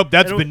 okay? nope,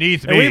 that's And we-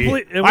 beneath and we me.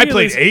 play- and I we at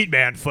played least-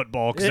 8-man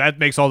football because that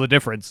makes all the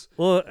difference.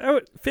 Well,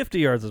 50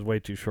 yards is way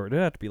too short.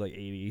 It'd have to be like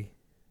 80.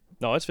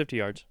 No, it's 50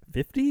 yards.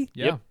 50?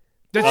 Yeah. Yep.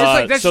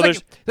 That's So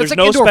just there's like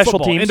no indoor special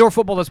football. teams? Indoor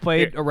football that's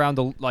played around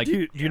the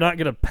Do you not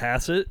get to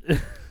pass it?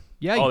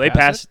 Yeah. Oh, you they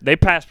pass. pass. They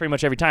pass pretty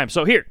much every time.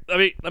 So here,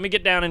 let me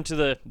get down into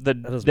the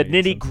doesn't make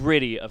any nitty sense.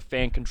 gritty of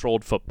fan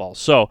controlled football.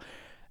 So,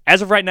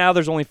 as of right now,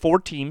 there's only 4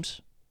 teams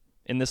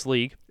in this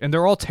league. And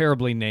they're all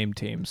terribly named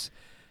teams.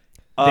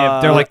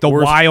 They're like the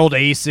worst- Wild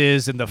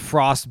Aces and the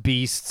Frost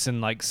Beasts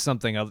and like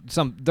something else.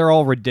 They're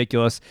all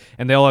ridiculous,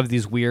 and they all have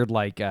these weird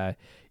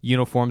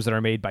uniforms that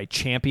are made by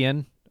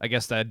Champion. I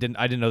guess I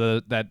didn't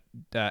know that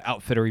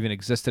outfitter even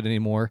existed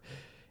anymore.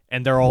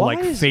 And they're all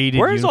faded.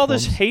 Where's all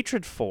this uniforms.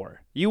 hatred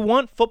for? You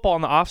want football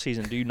in the off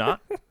season, do you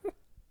not?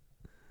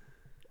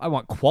 I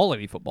want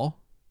quality football.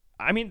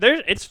 I mean,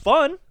 it's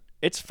fun.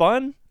 It's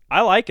fun.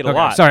 I like it a Okay,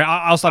 lot. sorry,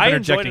 I'll stop I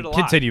enjoyed interjecting. it a lot.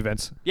 Continue,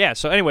 Vince. Yeah,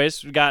 so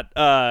anyways, we got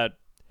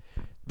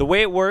the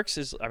way it works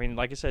is, I mean,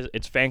 like I said,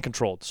 it's fan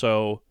controlled.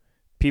 So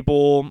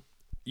people,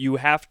 you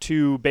have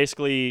to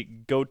basically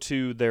go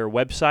to their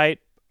website,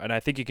 and I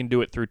think you can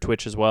do it through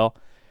Twitch as well,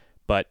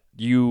 but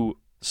you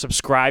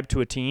subscribe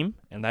to a team,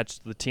 and that's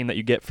the team that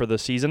you get for the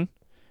season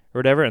or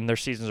whatever, and their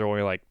seasons are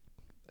only like,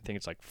 I think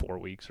it's like 4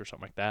 weeks or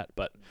something like that,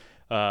 but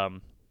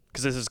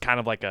because this is kind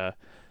of like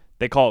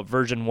they call it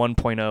version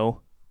 1.0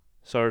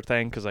 sort of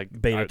thing, because like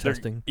Beta they're-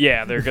 testing.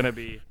 Yeah, they're gonna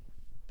be.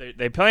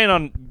 They plan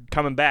on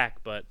coming back,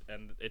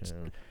 and it's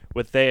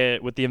with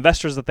the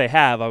investors that they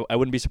have, I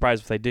wouldn't be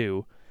surprised if they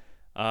do.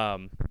 So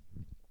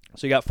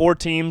you got 4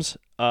 teams,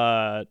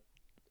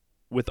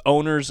 with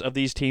owners of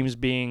these teams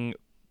being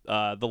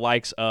the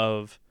likes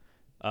of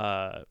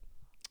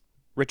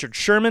Richard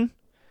Sherman.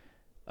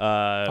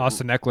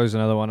 Austin Eckler's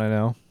another one I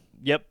know.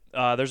 Yep.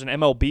 There's an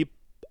MLB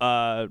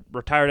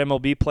retired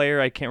MLB player.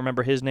 I can't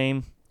remember his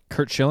name.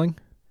 Kurt Schilling.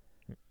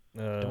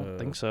 I don't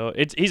think so.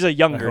 He's a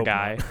younger hope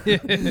guy.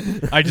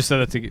 I just said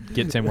that to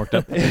get Tim worked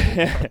up.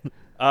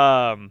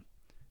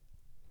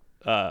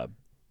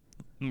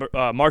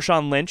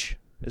 Marshawn Lynch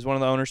is one of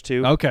the owners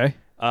too. Okay.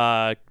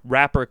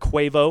 Rapper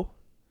Quavo.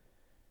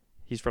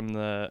 He's from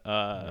the.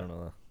 I don't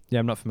know. Yeah,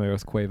 I'm not familiar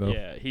with Quavo.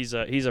 Yeah, he's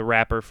a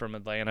rapper from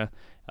Atlanta.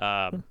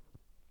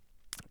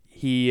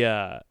 He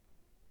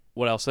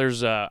what else?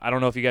 There's I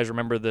don't know if you guys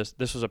remember this.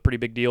 This was a pretty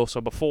big deal.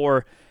 So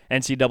before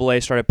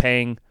NCAA started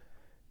paying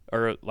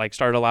or like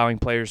started allowing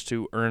players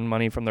to earn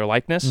money from their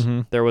likeness,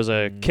 there was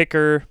a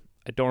kicker.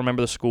 I don't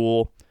remember the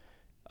school,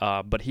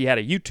 but he had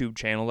a YouTube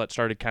channel that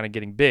started kind of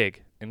getting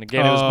big. And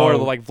again, it was more of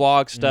the like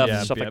vlog stuff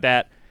and stuff like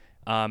that.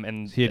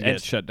 And he had to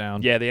get shut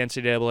down. Yeah, the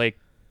NCAA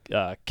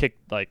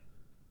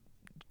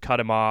cut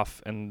him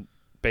off, and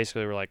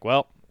basically were like,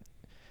 well,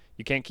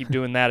 you can't keep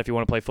doing that if you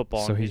want to play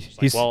football. So and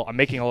he's like, well, I'm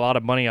making a lot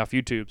of money off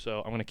YouTube, so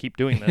I'm going to keep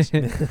doing this.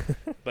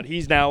 But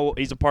he's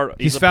a part.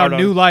 He's found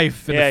new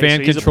life in the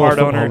fan control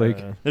football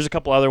league. There's a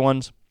couple other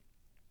ones,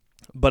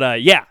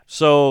 but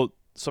so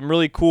some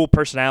really cool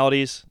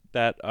personalities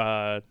that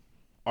are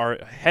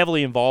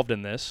heavily involved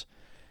in this.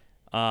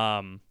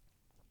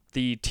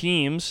 The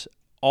teams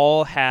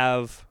all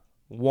have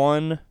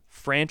one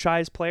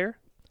franchise player,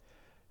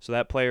 so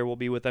that player will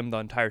be with them the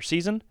entire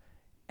season.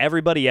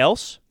 Everybody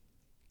else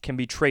can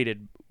be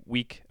traded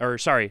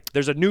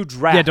there's a new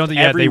draft.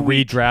 Yeah, they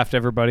redraft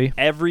everybody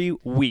every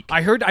week.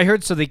 I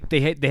heard so they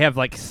have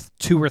like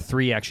 2 or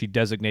 3 actually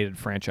designated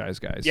franchise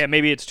guys. Yeah,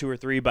 maybe it's 2 or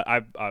 3, but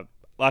I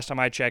last time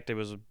I checked it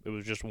was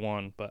just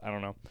 1, but I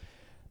don't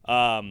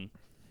know.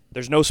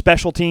 There's no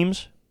special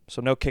teams,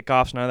 so no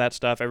kickoffs, none of that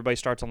stuff. Everybody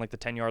starts on like the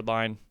 10-yard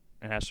line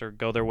and has to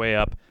go their way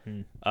up.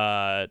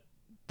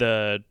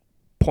 The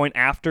point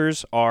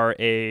afters are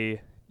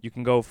you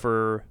can go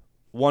for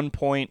 1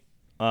 point,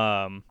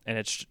 and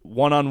it's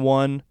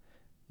 1-on-1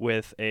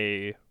 with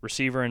a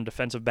receiver and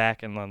defensive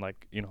back, and then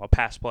a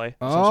pass play.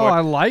 Oh,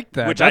 I like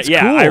that. That's cool.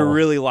 I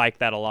really like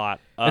that a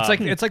lot.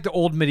 It's like the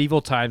old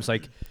medieval times.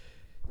 Like,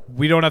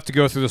 we don't have to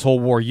go through this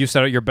whole war. You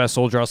send out your best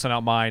soldier, I'll send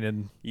out mine,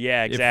 and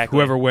yeah, exactly.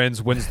 Whoever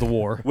wins the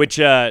war. Which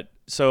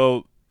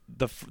so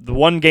the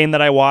one game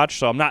that I watched,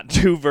 so I'm not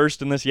too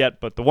versed in this yet,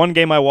 but the one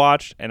game I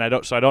watched, and I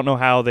don't know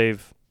how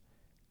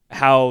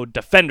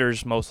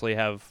defenders mostly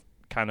have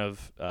kind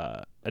of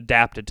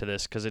adapted to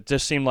this, because it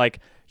just seemed like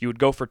you would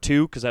go for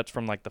 2 because that's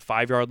from like the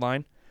 5-yard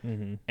line,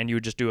 and you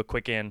would just do a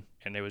quick in,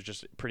 and it was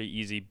just pretty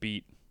easy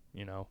beat.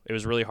 It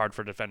was really hard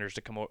for defenders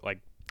to come over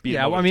beat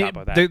them over the top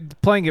of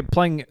that. Playing a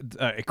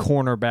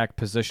cornerback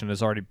position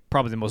is already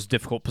probably the most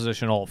difficult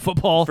position in all of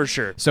football. For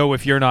sure. So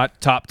if you're not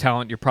top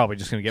talent, you're probably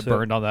just going to get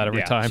burned on that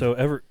every time.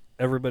 So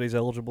everybody's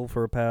eligible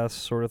for a pass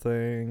sort of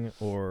thing,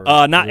 or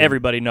not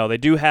everybody. No, they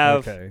do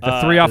have the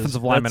 3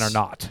 offensive linemen are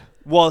not.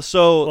 Well,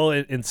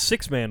 in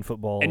 6-man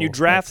football, and you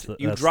draft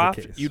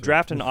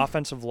an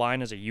offensive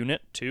line as a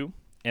unit too,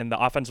 and the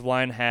offensive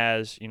line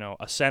has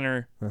a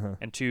center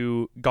and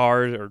 2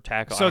 guards or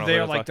tackle. So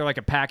they're like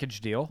a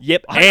package deal.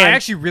 Yep, I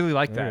actually really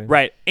like that.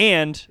 Right,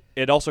 and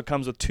it also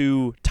comes with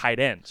 2 tight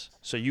ends,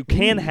 so you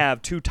can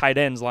have 2 tight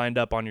ends lined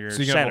up on your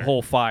center. So you got a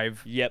whole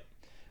 5. Yep.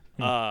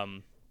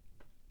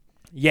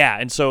 Yeah,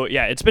 and so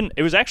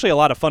it was actually a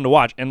lot of fun to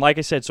watch, and like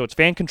I said, so it's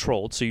fan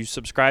controlled, so you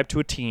subscribe to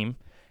a team.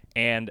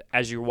 And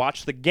as you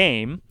watch the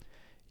game,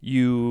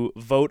 you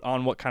vote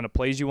on what kind of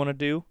plays you want to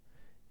do,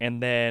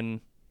 and then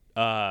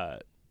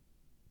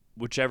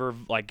whichever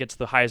gets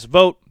the highest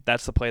vote,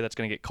 that's the play that's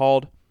going to get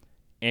called.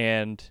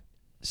 And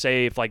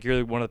say if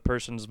you're one of the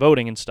persons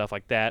voting and stuff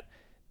like that,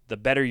 the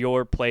better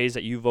your plays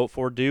that you vote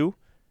for do,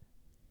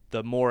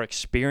 the more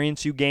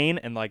experience you gain,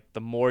 and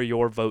the more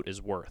your vote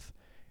is worth.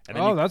 And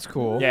then that's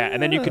cool. Yeah,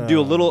 and then you can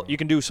do you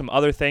can do some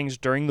other things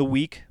during the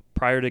week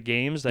prior to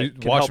games that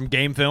can watch help. some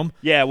game film.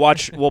 Yeah,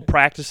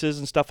 practices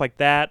and stuff like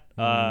that.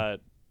 When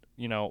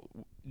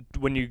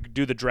you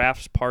do the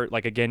drafts part,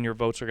 again, your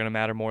votes are going to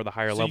matter more the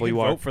higher level you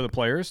are. Vote for the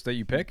players that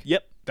you pick.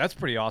 Yep, that's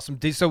pretty awesome.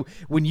 So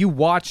when you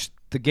watched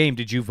the game,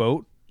 did you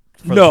vote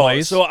for the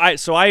plays? So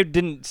I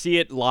didn't see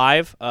it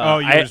live. You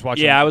were just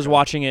watching. Yeah, I was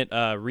watching it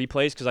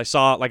replays because I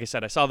saw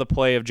the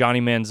play of Johnny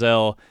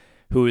Manziel,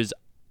 who is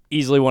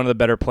easily one of the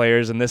better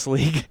players in this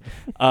league,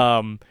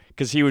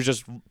 because he was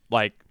just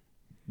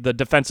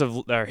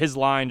the his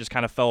line just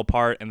kind of fell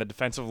apart, and the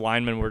defensive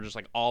linemen were just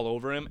all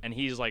over him, and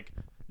he's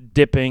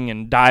dipping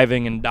and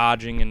diving and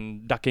dodging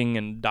and ducking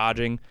and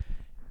dodging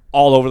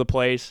all over the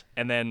place,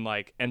 and then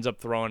ends up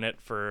throwing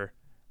it for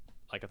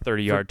a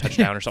 30-yard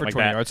touchdown or something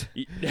like that.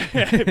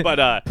 Yards.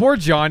 But poor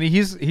Johnny,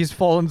 he's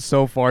fallen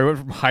so far. He went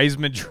from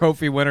Heisman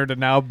Trophy winner to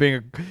now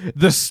being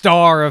the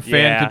star of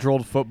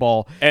fan-controlled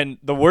football. And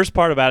the worst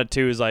part about it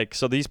too is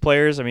so these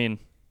players, I mean,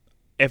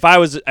 if I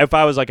was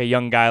a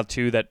young guy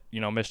too that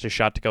missed his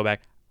shot to go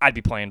back, I'd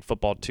be playing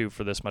football too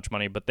for this much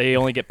money. But they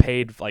only get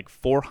paid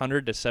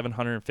 $400 to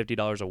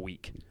 $750 a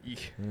week.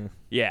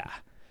 Yeah,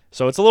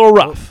 so it's a little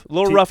rough,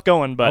 rough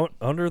going. But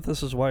I wonder if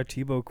this is why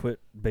Tebow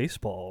quit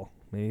baseball.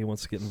 Maybe he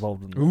wants to get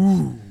involved in this.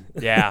 Ooh,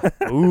 yeah,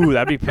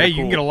 that'd be pretty. Hey, you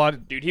cool. can get a lot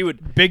of dude. He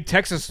would big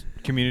Texas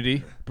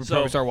community.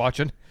 Probably start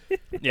watching.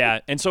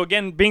 Yeah, and so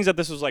again, being that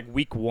this was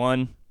week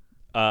 1,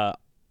 a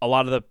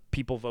lot of the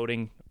people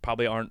voting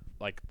probably aren't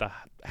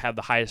have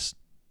the highest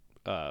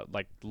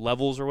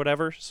levels or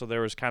whatever. So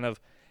there was kind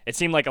of, it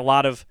seemed like a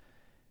lot of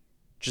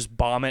just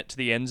bomb it to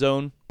the end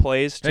zone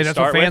plays to Hey, that's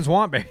start what fans with.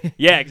 want, baby.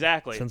 Yeah,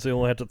 exactly. Since they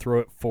only have to throw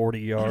it 40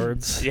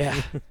 yards. Yeah.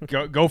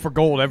 Go for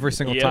gold every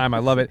single Yep. time. I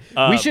love it.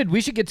 we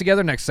should get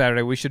together next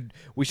Saturday. We should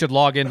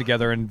log in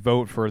together and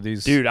vote for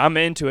these. Dude, I'm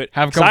into it.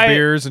 Have a 'Cause couple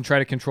beers and try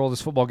to control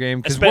this football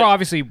game because Espe- we're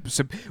obviously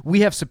we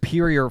have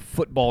superior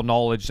football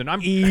knowledge, and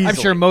I'm Easily.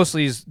 sure most of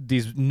these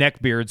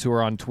neckbeards who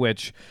are on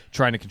Twitch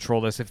trying to control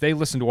this, if they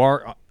listen to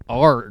our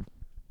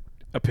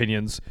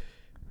opinions,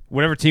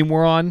 whatever team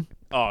we're on,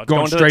 Oh,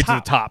 going to straight the to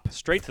the top.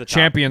 Straight to the top.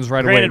 Champions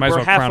right away. Granted, Might as we're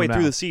well crown halfway them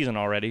through now. the season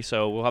already,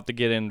 so we'll have to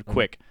get in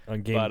quick.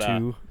 On game But,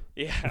 2.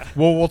 Yeah.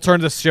 We'll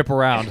turn this ship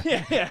around.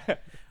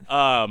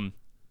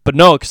 But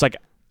no, because like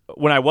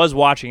when I was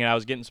watching it, I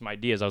was getting some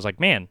ideas. I was like,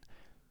 man,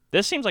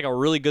 this seems like a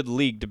really good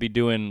league to be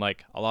doing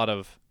like a lot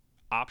of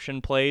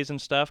option plays and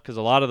stuff. Because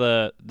a lot of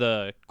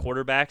the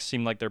quarterbacks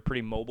seem like they're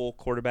pretty mobile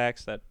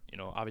quarterbacks that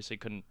obviously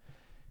couldn't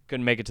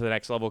make it to the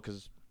next level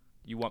because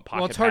you want pocket.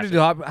 Well, it's hard to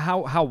passes. do.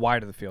 How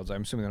wide are the fields?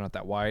 I'm assuming they're not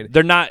that wide.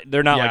 They're not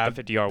Yeah, like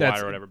the 50-yard wide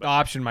that's- or whatever. The But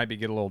option might be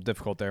get a little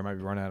difficult there. Might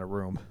be running out of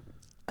room.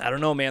 I don't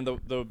know, man.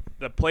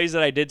 The plays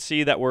that I did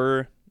see that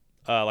were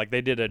like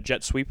they did a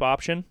jet sweep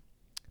option,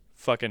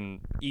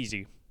 fucking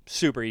easy,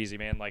 super easy,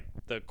 man. Like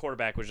the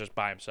quarterback was just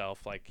by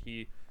himself. Like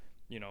he,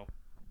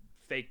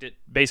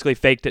 basically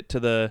faked it to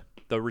the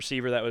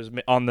receiver that was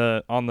on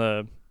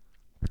the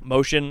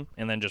motion,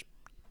 and then just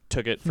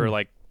took it for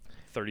like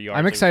 30 yards.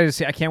 I'm excited to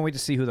see. I can't wait to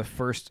see who the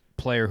first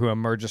player who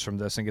emerges from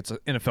this and gets an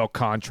NFL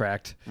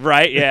contract.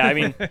 Right? Yeah. I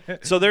mean,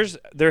 so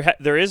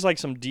there is like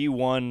some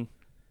D1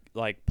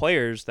 like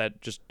players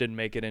that just didn't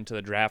make it into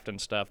the draft and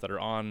stuff that are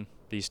on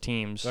these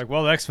teams. Like,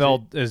 well, the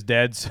XFL is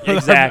dead. So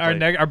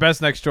Exactly. our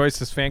best next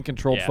choice is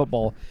fan-controlled Yeah.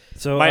 football.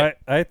 So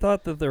I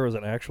thought that there was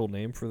an actual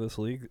name for this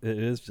league. It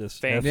is just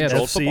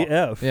Fan-controlled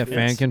FCF. Yeah, It's-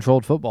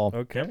 fan-controlled football.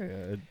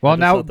 Okay. Well, I just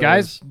now, thought that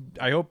guys,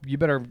 I hope you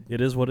better it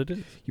is what it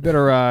is.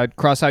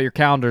 cross out your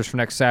calendars for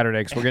next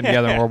Saturday because we're getting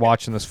together and we're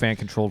watching this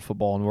fan-controlled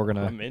football, and we're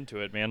gonna. I'm into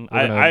it, man.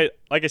 we're gonna- I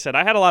like I said,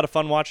 I had a lot of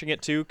fun watching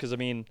it too because I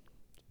mean,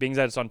 being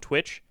that it's on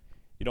Twitch,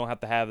 you don't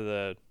have to have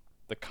the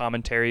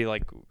commentary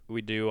like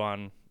we do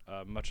on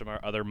much of our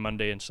other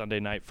Monday and Sunday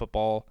night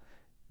football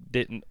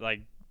didn't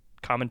like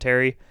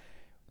commentary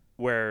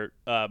where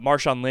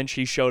Marshawn Lynch,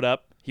 he showed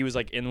up. He was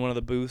like in one of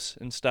the booths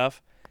and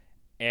stuff,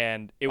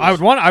 and it was I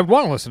would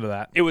want to listen to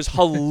that. it was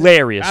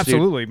hilarious. Dude.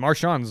 Absolutely,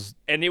 Marshawn's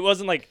And it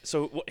wasn't like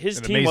his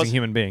an team amazing was,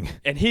 human being.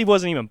 and he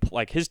wasn't even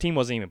like his team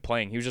wasn't even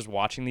playing. He was just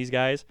watching these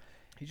guys.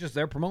 He's just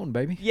there promoting,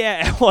 baby.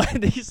 Yeah, well,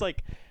 and he's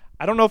like,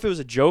 I don't know if it was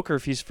a joke or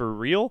if he's for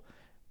real,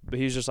 but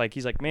he's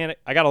like, man,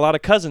 I got a lot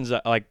of cousins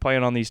that like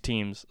playing on these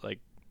teams. Like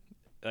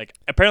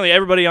apparently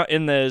everybody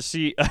in the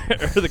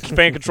or the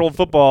fan controlled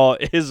football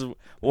is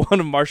one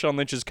of Marshawn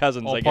Lynch's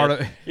cousins. All I part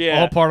guess. of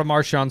all part of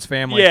Marshawn's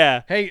family.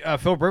 Yeah. Hey,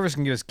 Philip Rivers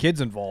can get his kids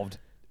involved.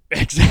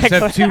 Exactly.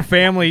 Just have two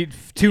family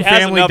He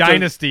has enough to-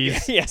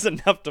 dynasties. he has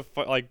enough to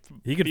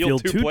He could field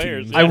field two two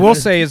players. teams. I Yeah. will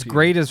say, as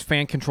great as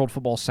fan-controlled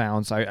football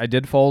sounds, I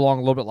did follow along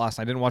a little bit last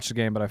night. I didn't watch the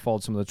game, but I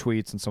followed some of the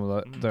tweets and some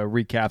of the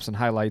recaps and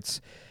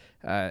highlights.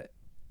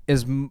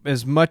 As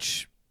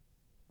much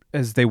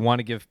as they want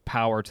to give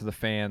power to the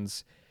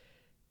fans,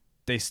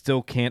 they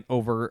still can't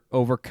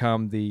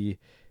overcome the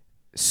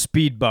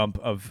speed bump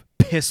of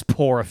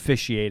piss-poor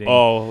officiating.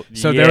 Oh,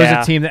 So there was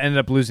a team that ended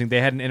up losing.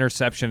 They had an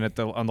interception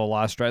on the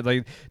last drive.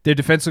 Like they're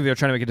trying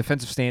to make a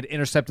defensive stand,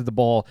 intercepted the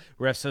ball.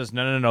 Ref says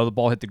no, the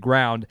ball hit the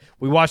ground.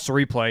 We watched the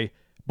replay.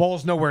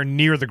 Ball's nowhere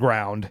near the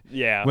ground.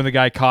 Yeah. When the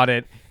guy caught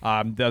it,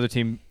 the other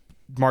team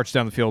marched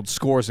down the field,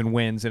 scores and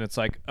wins, and it's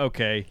like,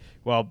 okay,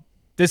 well,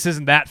 this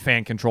isn't that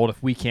fan controlled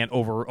if we can't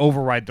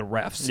override the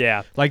refs.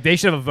 Yeah. Like they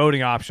should have a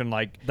voting option,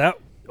 like That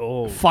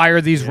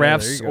fire these Yeah, there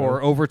refs you go.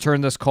 or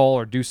overturn this call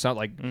or do something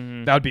like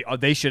Mm-hmm. that would be.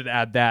 They should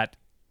add that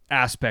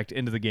aspect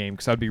into the game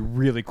because that would be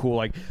really cool.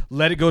 Like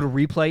let it go to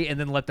replay and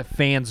then let the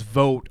fans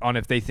vote on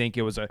if they think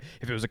it was a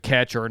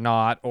catch or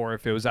not, or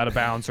if it was out of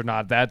bounds or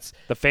not. That's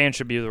The fans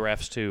should be the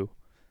refs too.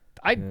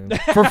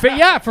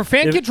 for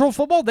fan control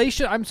football. They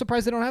should. I'm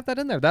surprised they don't have that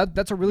in there.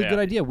 That's a really Yeah. good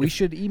idea. We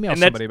should email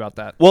And that's- somebody about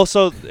that. Well,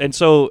 so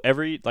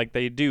every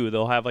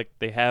they'll have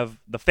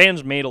the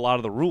fans made a lot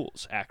of the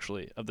rules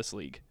actually of this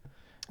league.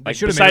 They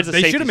should have besides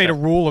made a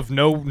stuff. rule of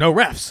no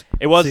refs.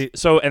 It was See-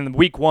 so, and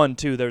week 1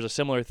 too. There's a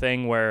similar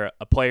thing where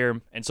a player,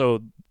 and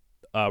so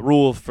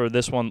rule for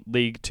this one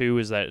league too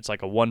is that it's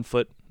like a 1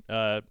 foot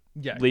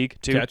league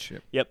too. Catch.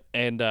 Yep.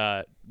 And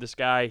this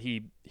guy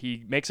he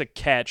makes a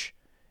catch,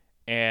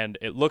 and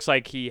it looks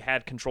like he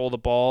had control of the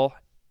ball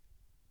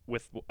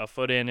with a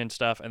foot in and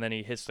stuff, and then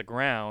he hits the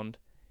ground,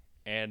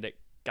 and it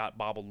got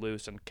bobbled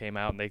loose and came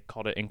out, and they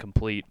called it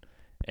incomplete,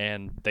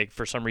 and they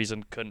for some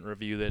reason couldn't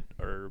review it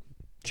or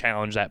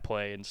challenge that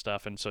play and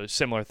stuff, and so a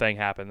similar thing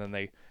happened. Then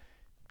they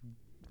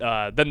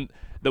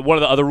one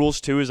of the other rules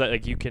too is that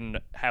like you can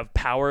have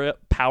power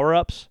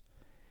ups,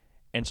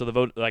 and so the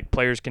vote like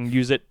players can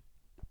use it,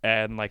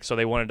 and like so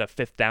they wanted a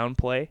 5th down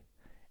play,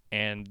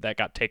 and that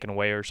got taken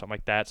away or something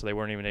like that, so they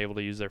weren't even able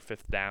to use their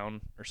 5th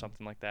down or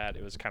something like that.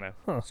 It was kind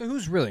of So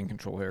who's really in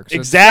control here? 'Cause it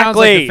Exactly. sounds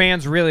like the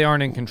fans really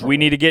aren't in control. we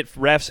need to get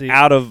refs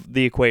out of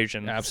the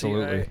equation.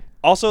 Absolutely.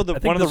 Also,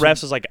 think one of the this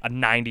refs is like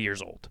 90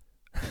 years old.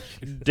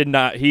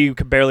 He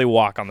could barely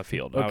walk on the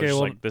field. I was Okay, just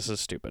well, like, this is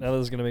stupid. Now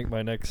this is gonna make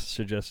my next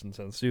suggestion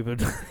sound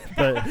stupid,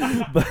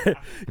 but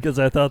because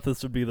I thought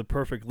this would be the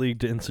perfect league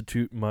to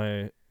institute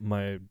my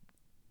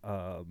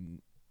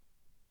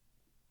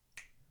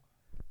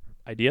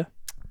Idea?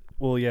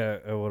 well, yeah,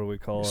 what do we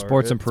call our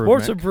Sports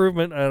improvement. Sports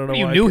improvement. I don't know. Are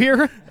you why I new could-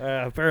 here?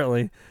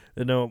 Apparently,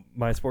 no.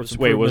 My sports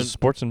Wait, improvement. was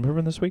sports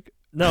improvement this week?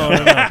 No.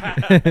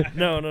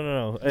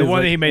 No. The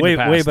one that he made in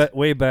the past.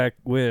 way back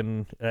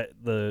when at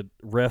the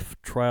ref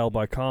trial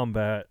by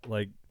combat,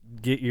 like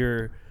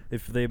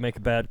if they make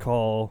a bad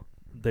call,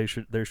 there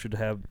should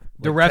have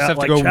The like, refs have to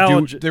like go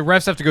challenge. do. The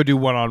refs have to go do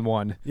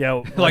 1-on-1,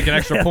 Yeah, like an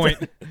extra point.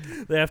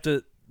 They have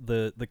to.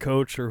 The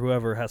coach or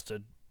whoever has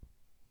to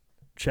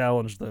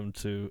challenge them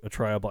to a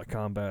trial by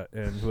combat,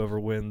 and whoever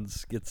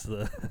wins gets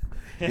the.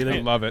 I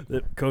love it.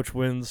 The coach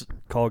wins,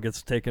 call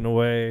gets taken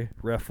away,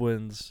 ref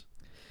wins.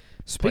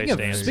 Speaking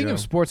stands. of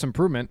sports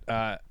improvement,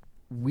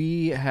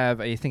 we have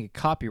I think a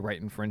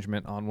copyright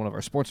infringement on one of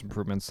our sports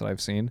improvements that I've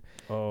seen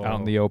Oh, out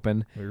in the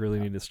open. we really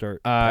need to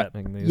start Uh,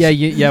 patenting these.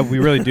 Yeah, we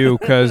really do,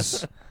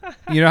 because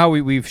you know how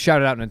we've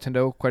shouted out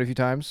Nintendo quite a few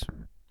times.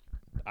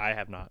 I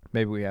have not.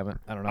 Maybe we haven't.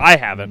 I don't know. I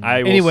haven't.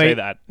 I will Anyway, say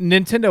that.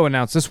 Nintendo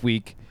announced this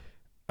week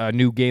a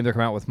new game they're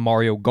coming out with,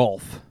 Mario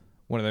Golf,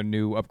 one of their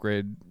new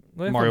upgrade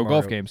They have Mario a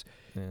Golf games.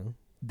 Yeah.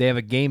 They have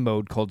a game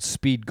mode called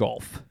Speed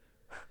Golf,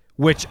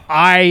 which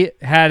I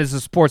had as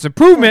a sports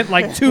improvement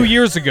like 2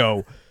 years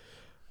ago.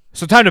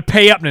 So time to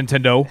pay up,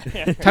 Nintendo.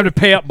 Time to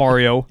pay up,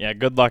 Mario. Yeah,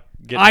 good luck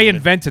getting I it.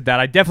 invented that.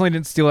 I definitely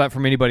didn't steal that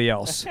from anybody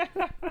else.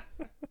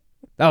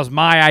 That was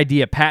my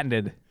idea,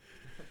 patented.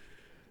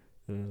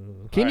 Can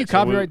you Alright, so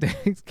copyright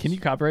things? Can you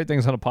copyright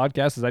things on a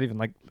podcast? Is that even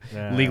like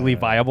legally Uh,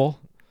 viable?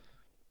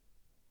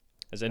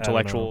 as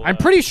intellectual. I'm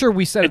pretty sure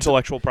we said it.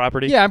 intellectual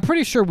property. Yeah, I'm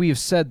pretty sure we've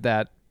said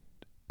that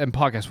in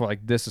podcasts where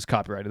like this is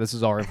copyrighted. This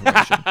is our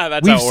information.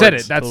 That's We've how it said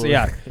works. it. That's Totally.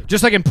 yeah.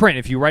 Just like in print,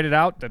 if you write it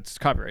out, that's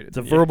copyrighted. It's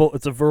a verbal.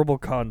 It's a verbal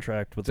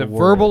contract with It's a the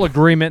world. verbal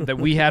agreement that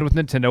we had with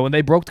Nintendo, and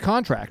they broke the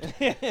contract.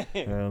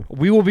 Yeah.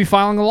 We will be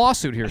filing a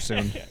lawsuit here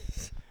soon.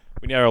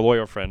 We need our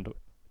lawyer friend,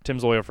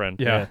 Tim's lawyer friend.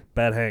 Yeah.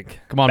 Bad Hank.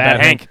 Come on, Bad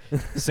Bad Hank.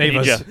 Save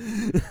Need us.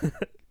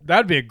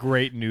 That'd be a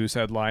great news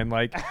headline.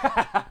 Like,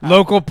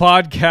 local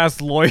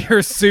podcast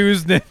lawyer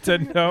sues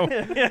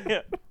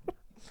Nintendo.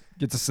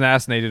 Gets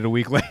assassinated a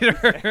week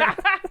later.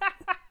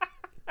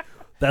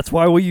 That's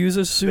why we use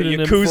a The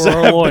pseudonym Yakuza for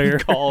our have lawyer been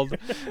called.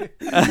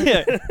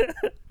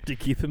 to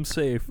keep him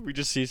safe. We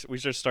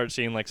just start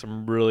seeing like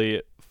some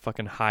really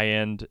fucking high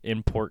end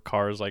import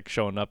cars like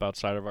showing up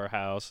outside of our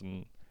house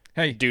and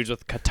Hey, dudes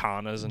with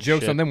katanas and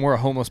jokes shit. on them. We're a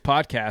homeless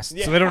podcast,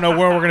 so they don't know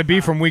where we're going to be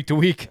from week to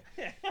week.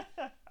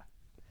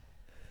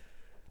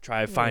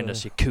 Try to find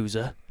us,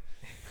 Yakuza.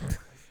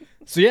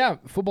 So yeah,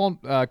 football,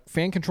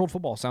 fan-controlled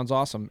football sounds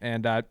awesome,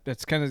 and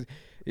it's kind of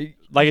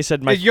Like I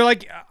said, you're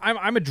like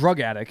I'm a drug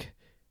addict,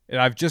 and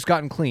I've just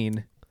gotten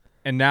clean,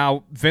 and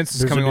now Vince is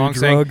There's coming a new along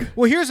drug. saying,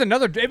 "Well, here's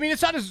another. I mean,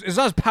 it's not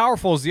as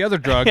powerful as the other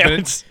drug, Yeah,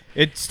 but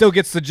it still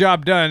gets the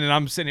job done." And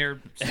I'm sitting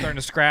here starting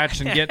to scratch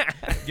and get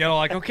all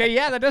like, "Okay,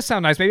 yeah, that does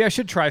sound nice. Maybe I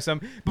should try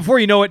some." Before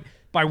you know it,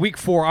 by week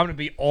 4, I'm gonna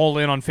be all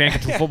in on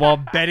fan-controlled football,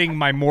 betting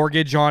my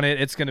mortgage on it.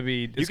 It's gonna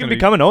be. you can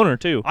become an owner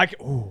too.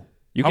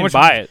 You How can much-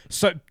 buy it.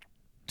 So,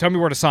 tell me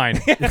where to sign.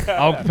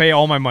 I'll pay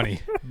all my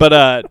money.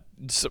 But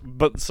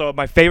so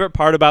my favorite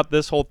part about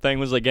this whole thing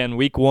was again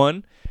week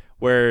 1,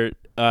 where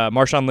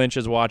Marshawn Lynch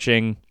is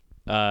watching.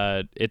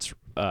 It's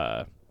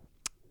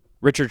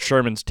Richard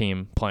Sherman's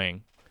team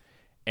playing,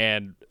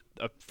 and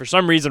for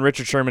some reason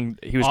Richard Sherman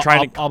he was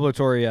trying to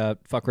obligatory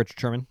fuck Richard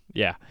Sherman.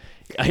 yeah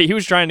he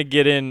was trying to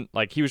get in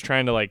like he was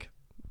trying to like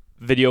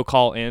video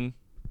call in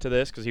to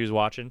this because he was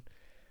watching,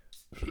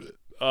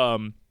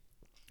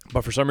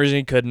 but for some reason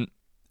he couldn't.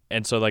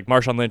 And so, like,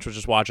 Marshawn Lynch was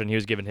just watching. He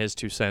was giving his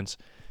 2 cents.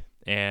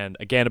 And,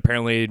 again,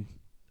 apparently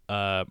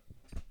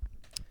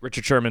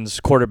Richard Sherman's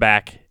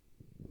quarterback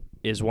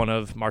is one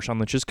of Marshawn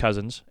Lynch's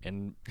cousins.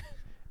 And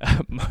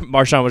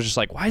Marshawn was just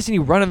like, why isn't he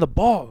running the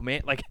ball,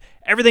 man? Like,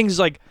 everything's,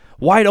 like,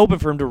 wide open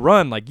for him to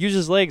run. Like, use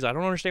his legs. I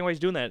don't understand why he's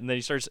doing that. And then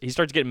he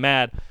starts getting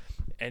mad.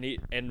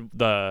 And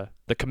the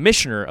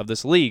commissioner of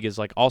this league is,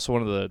 like, also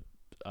one of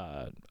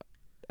the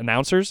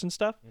announcers and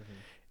stuff,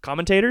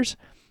 commentators.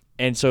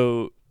 And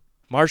so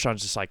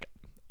Marshawn's just like,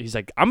 he's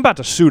like, I'm about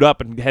to suit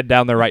up and head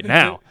down there right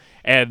now.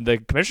 And the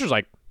commissioner's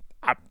like,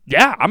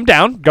 yeah, I'm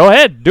down. Go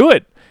ahead. Do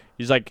it.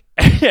 He's like,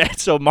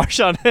 so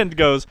Marshawn then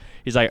goes,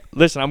 he's like,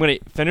 listen, I'm going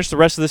to finish the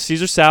rest of the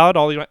Caesar salad,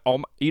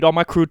 eat all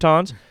my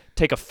croutons,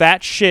 take a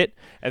fat shit,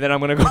 and then I'm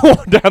going to go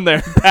down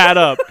there and pad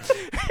up.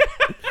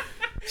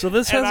 So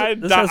this And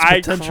has I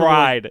potential.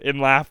 cried in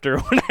laughter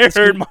when I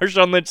heard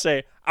Marshawn Lynch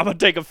say, I'm going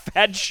to take a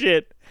fat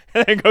shit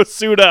and then go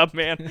suit up,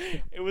 man.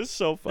 It was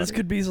so funny. This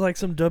could be like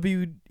some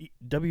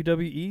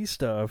WWE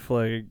stuff,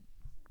 like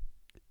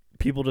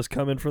people just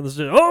come in from the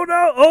stage. Oh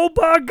no! Oh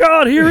my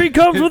God! Here he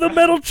comes with a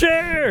metal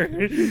chair.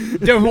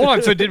 Hold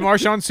on. So did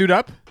Marshawn suit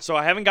up? So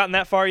I haven't gotten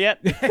that far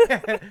yet.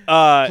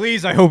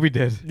 Please, I hope he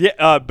did.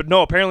 Yeah, but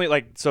no.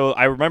 Apparently, so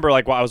I remember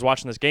while I was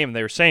watching this game, and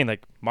they were saying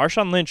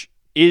Marshawn Lynch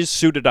is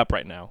suited up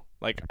right now.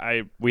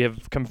 We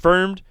have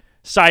confirmed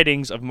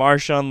sightings of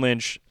Marshawn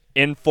Lynch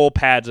in full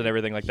pads and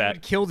everything like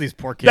that. Kill these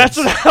poor kids. That's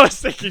what I was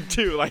thinking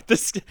too.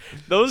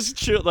 Those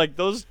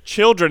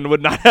children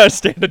would not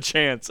stand a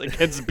chance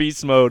against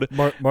beast mode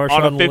on a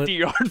Marshawn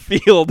 50-yard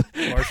field.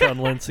 Marshawn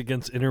Lynch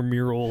against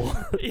intramural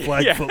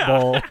flag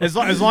football. as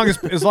long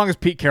as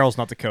Pete Carroll's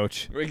not the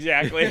coach.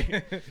 Exactly.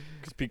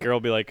 Because Pete Carroll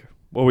will be like,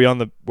 "Well, we're on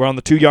the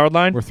 2-yard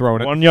line. We're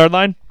throwing it. 1 yard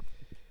line.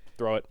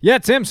 Throw it." Yeah,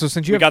 Tim. So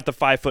since you We got the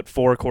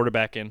 5'4"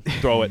 quarterback in.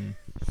 Throw it.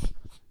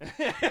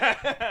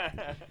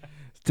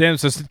 Tim,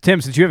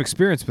 since you have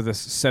experience with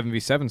this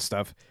 7v7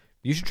 stuff,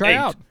 you should try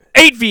out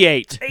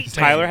 8v8.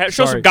 Tyler,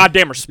 show some Sorry.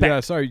 goddamn respect. Yeah,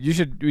 sorry. You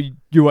should.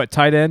 You what?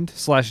 Tight end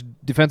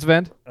 / defensive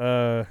end?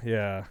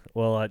 Yeah.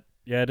 Well, I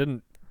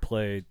didn't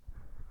play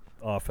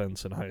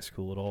offense in high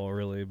school at all,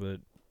 really.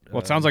 But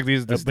Well, it sounds like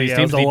these but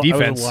teams need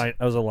defense. I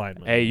was a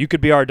lineman. Hey, you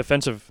could be our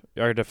defensive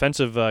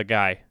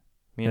guy.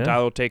 Me and Yeah.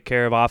 Tyler will take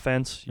care of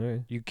offense.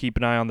 Okay. You keep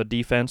an eye on the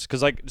defense,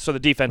 because the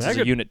defense I is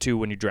could- a unit too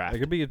when you draft. I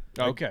could be.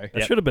 Okay. I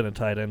Yep. should have been a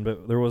tight end,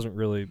 but there wasn't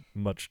really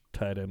much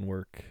tight end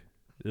work.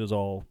 It was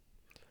all,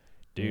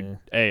 Dude, yeah.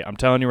 hey, I'm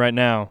telling you right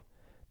now,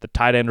 the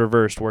tight end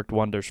reversed worked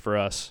wonders for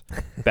us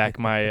back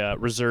my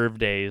reserve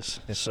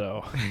days.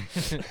 So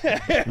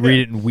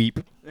Read it and weep.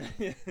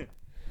 Yeah.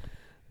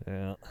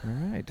 All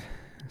right.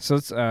 So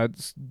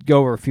let's go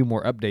over a few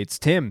more updates.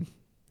 Tim,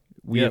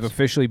 we have Yes.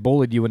 officially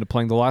bullied you into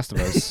playing The Last of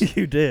Us.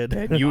 You did.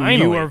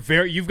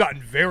 You've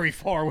gotten very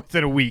far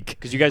within a week.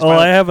 because you guys, Oh, I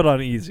finally, have it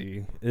on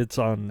easy. It's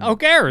on. Who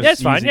cares? Yeah,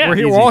 it's fine. Easy. Yeah, We're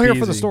Easy all here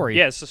for the peasy. story.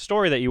 yeah, it's a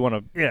story that you want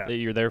to, Yeah. that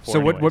you're there for. So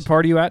what anyways.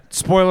 part are you at?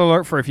 Spoiler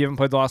alert for if you haven't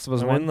played The Last of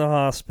Us I'm 1. in the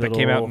hospital. That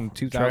came out in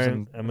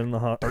 2013. I'm in the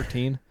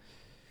hospital.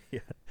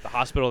 The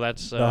hospital?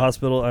 That's The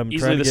hospital. I'm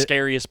easily trying the to get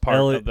scariest part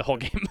Ellie- of the whole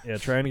game.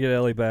 trying to get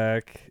Ellie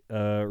back.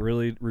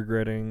 Really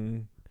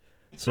regretting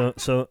some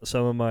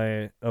of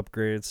my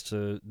upgrades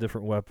to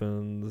different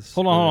weapons.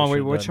 Hold that I on. Wait,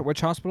 should've done.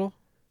 which hospital?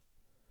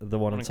 The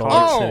one in in Salt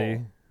Colorado. Lake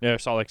City. Yeah,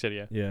 Salt Lake City.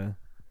 Yeah. Yeah.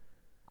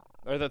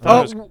 Or the,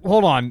 Oh,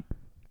 hold on.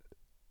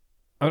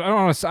 I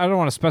don't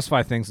want to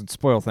specify things and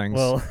spoil things.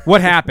 Well-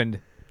 what happened?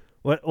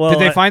 What? Well, Did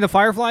they find the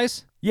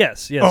fireflies?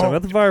 Yes. Oh. I'm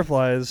at the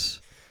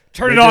Fireflies.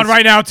 Turn They it on just-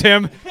 right now,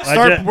 Tim.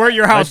 We're at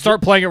your house. ju-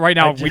 Start playing it right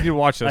now. I ju- We need to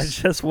watch I this.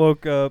 just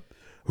woke up,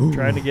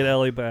 trying to get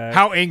Ellie back.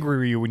 How angry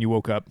were you when you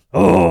woke up?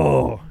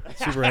 Oh,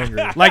 super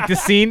angry. Like the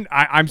scene,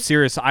 I'm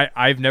serious.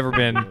 I've never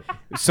been.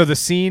 So the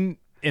scene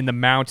in the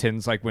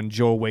mountains, like when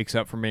Joel wakes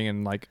up from being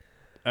in like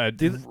a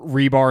Dude,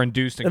 rebar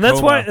induced and that's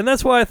why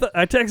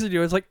I texted you.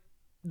 I was like,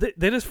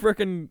 they just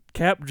frickin'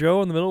 capped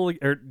Joe in the middle of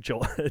the, or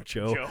Joel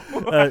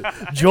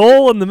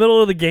Joel in the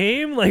middle of the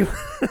game. Like,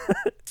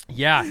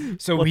 Yeah.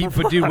 So What he,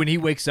 the but dude, when he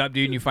wakes up,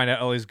 dude, and you find out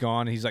Ellie's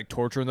gone, he's like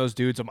torturing those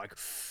dudes. I'm like,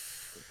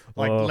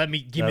 Oh, let me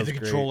give that me was the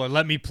great. controller.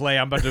 Let me play.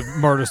 I'm about to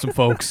murder some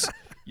folks.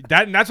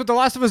 That's what The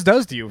Last of Us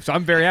does to you. So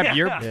I'm very happy.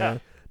 yeah.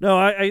 No,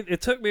 I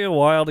it took me a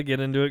while to get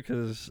into it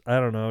because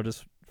I don't know,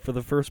 just for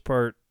the first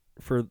part,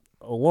 for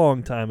a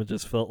long time, it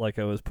just felt like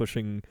I was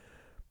pushing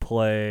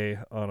play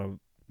on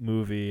a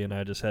movie, and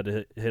I just had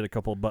to hit a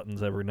couple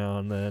buttons every now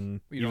and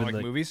then. You don't Even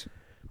like movies?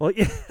 Well,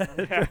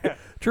 yeah,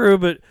 true,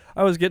 but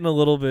I was getting a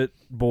little bit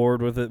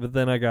bored with it. But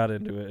then I got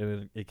into it,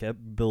 and it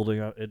kept building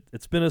up.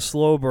 It's been a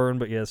slow burn,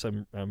 but yes,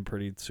 I'm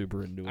pretty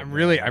super into it. I'm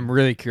now.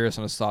 really curious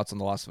on his thoughts on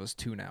The Last of Us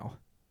 2 now.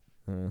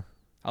 Uh,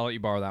 I'll let you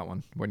borrow that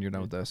one when you're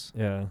done with this.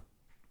 yeah.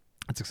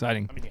 It's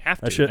exciting. I mean, you have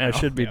to. I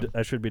should be Yeah.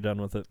 I should be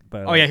done with it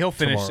by. Oh yeah, he'll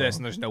finish tomorrow. this,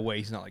 and there's no way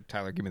he's not like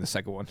Tyler. Give me the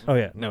second one. Oh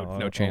yeah,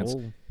 No chance.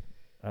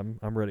 I'm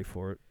ready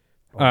for it.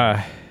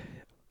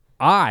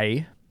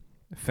 I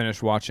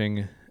finished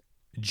watching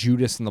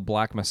Judas and the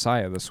Black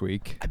Messiah this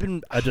week.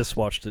 I just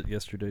watched it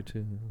yesterday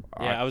too.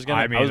 Yeah, I was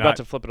I was about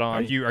to flip it on.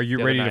 Are you the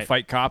other ready to night.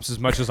 fight cops as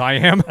much as I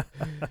am?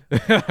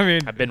 I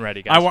mean, I've been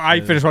ready, guys.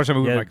 I finished watching the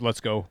movie. Yeah. I'm like, let's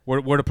go.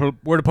 Where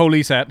the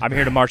police at? I'm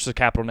here to march to the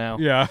Capitol now.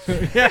 Yeah.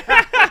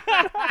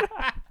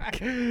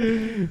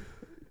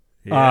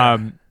 Yeah.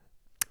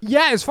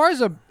 Yeah. As far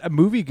as a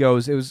movie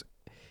goes, it was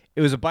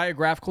a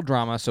biographical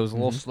drama, so it was a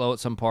little slow at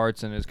some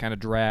parts and it was kind of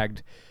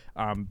dragged.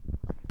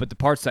 But the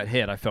parts that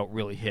hit, I felt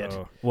really hit.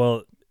 Oh,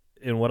 well,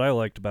 and what I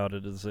liked about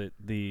it is that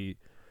the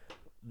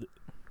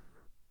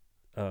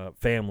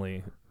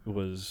family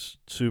was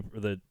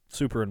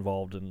super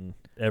involved in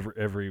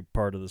every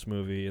part of this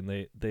movie,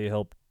 and they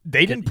helped.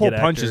 They didn't pull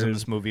get punches in actors.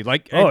 this movie.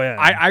 Like, Oh, yeah.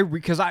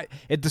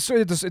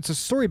 it's a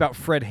story about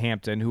Fred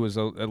Hampton, who was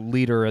a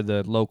leader of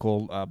the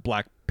local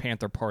Black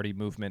Panther Party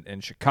movement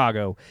in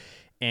Chicago,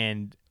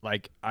 and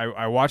like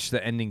I watched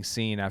the ending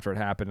scene after it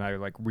happened. I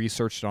like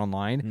researched it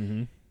online.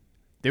 Mm-hmm.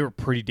 They were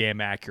pretty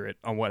damn accurate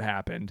on what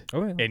happened,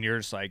 Oh yeah. and you're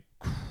just like,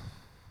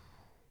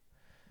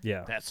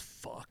 Yeah. that's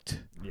fucked.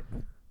 Yeah.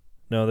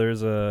 No,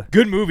 there's a.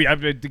 Good movie.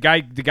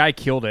 The guy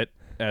killed it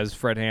as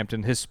Fred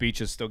Hampton. His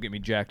speeches still get me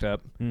jacked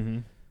up. Mm-hmm.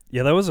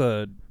 Yeah, that was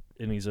a.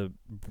 he's a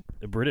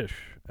British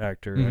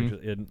actor. Mhm.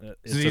 Actually. And,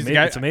 So he's the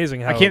guy- it's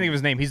amazing how I can't think of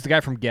his name. He's the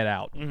guy from Get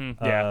Out.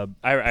 Mm-hmm. Yeah,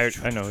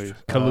 I know who.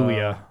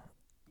 Kaluuya.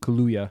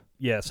 Kaluuya.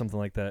 Yeah, something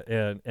like that.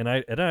 And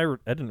I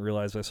didn't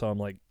realize I saw him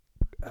like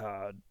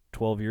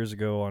 12 years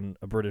ago on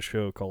a British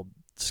show called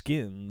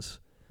Skins.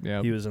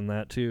 Yeah. He was in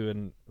that too,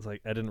 and it's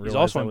like I didn't realize He's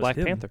also that in was Black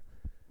him. Panther.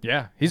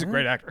 Yeah. He's a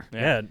great actor.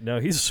 Yeah, no,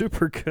 he's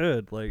super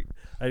good. Like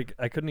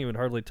I couldn't even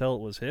hardly tell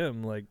it was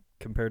him, like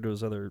compared to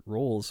his other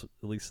roles,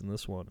 at least in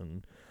this one.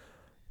 And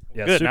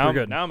yeah, Good. super Now,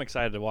 good. now I'm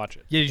excited to watch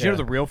it. Yeah, did you know Yeah.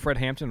 the real Fred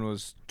Hampton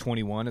was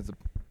 21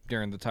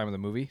 during the time of the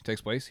movie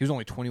takes place? He was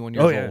only 21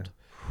 years Oh, yeah. old.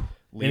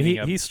 And leading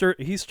up-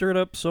 he stirred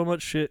up so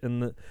much shit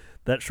in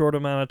that short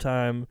amount of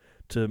time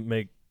to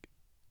make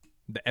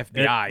the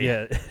FBI.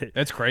 yeah,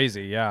 That's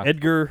crazy. Yeah.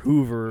 Edgar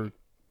Hoover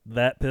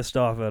that pissed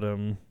off at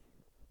him.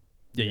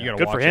 Yeah, you Yeah. gotta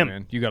Good watch for it, him.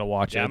 man. You gotta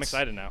watch it. Yeah, I'm It's-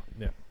 excited now.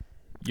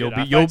 You'll Good.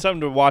 be I you'll. find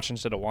something to watch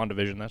instead of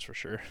WandaVision. That's for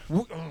sure.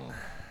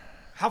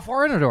 How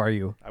far in it are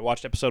you? I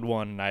watched episode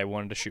 1 and I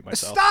wanted to shoot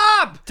myself.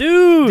 Stop!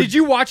 Dude, Did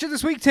you watch it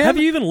this week, Tim? have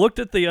you even looked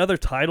at the other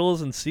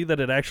titles and see that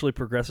it actually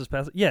progresses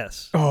past it?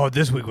 Yes. Oh,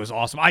 this week was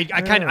awesome. I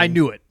kind of I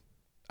knew it.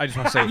 I just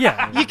want to say,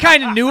 Yeah. you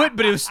kind of knew it,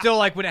 but it was still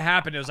like when it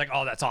happened, it was like,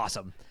 oh, that's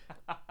awesome.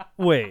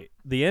 Wait,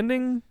 the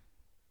ending?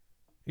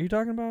 Are you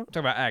talking about?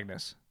 Talk about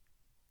Agnes.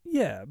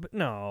 Yeah, but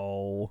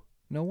no.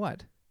 No,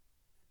 what?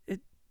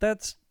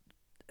 That's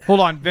Hold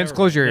on, Vince,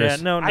 close your yeah,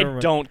 ears. no, I never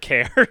mind. don't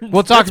care.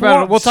 We'll talk That's about it.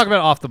 Wanda- We'll talk about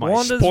it off the mic.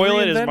 Wanda's Spoil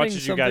it as reinventing much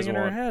as you guys something in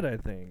her want. head, I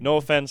think. No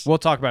offense. We'll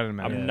talk about it in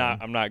a minute.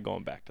 I'm not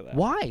going back to that.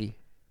 Why?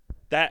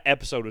 That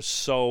episode was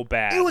so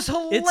bad. It was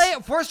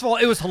hilarious. First of all,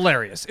 it was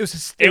hilarious. It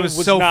was It was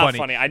was so not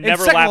funny. I And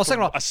never second of all- laughed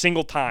second of all, a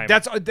single time.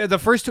 That's the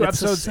first two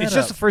It's a episodes. It's just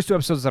setup. the first two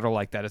episodes that are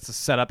like that. It's a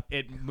setup.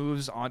 It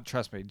moves on.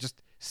 Trust me.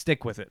 Just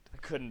stick with it. I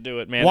couldn't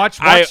do it, man.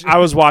 Watch- I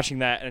was watching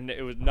that and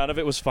it was none of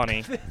it was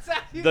funny.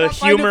 The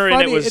humor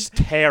in it was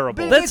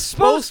terrible. That's it's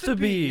supposed to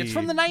be. It's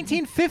from the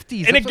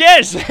 1950s. And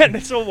That's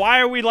again, so why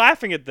are we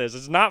laughing at this?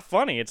 It's not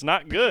funny. It's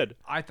not good.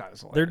 I thought it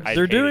was They're hilarious. I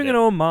they're hated doing it. an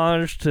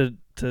homage to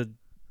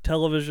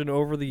television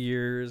over the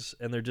years,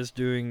 and they're just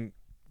doing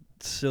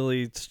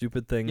silly,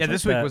 stupid things. Yeah, like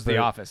this week that, was The but-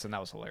 Office, and that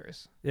was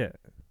hilarious. Yeah,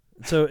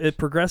 so it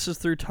progresses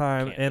through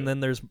time, Can't do and then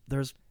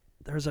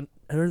there's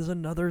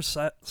another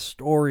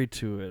story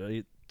to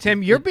it.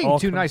 Tim, you're It being all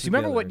too comes nice. You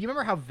remember together. what? You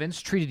remember how Vince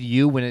treated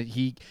you when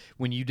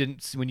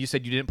you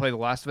said you didn't play The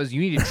Last of Us? You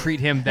need to treat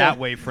him that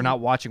way for not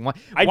watching one.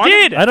 I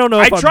did. I don't know.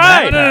 I If I'm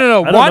tried. that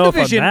No. I don't know if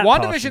I'm WandaVision. that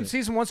WandaVision passionate.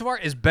 season 1 so far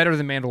is better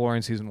than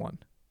Mandalorian season 1.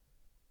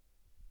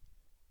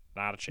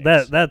 Not a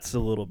chance. That's a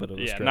little bit of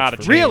a Yeah, stretch not a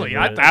for chance. me, Really?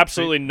 but-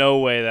 Absolutely no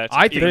way that's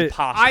I think even they-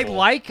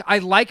 possible. I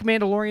like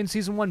Mandalorian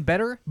season 1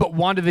 better, but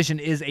WandaVision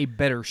is a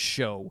better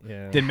show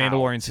Yeah. than How?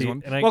 Mandalorian See, season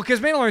 1. and I- Well,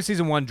 because Mandalorian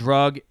season 1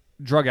 drug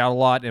out a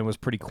lot and was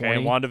pretty Okay, corny.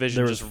 and WandaVision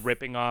There was- just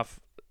ripping off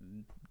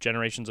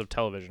generations of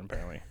television,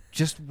 apparently.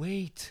 Just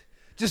wait.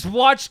 Just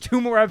watch 2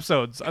 more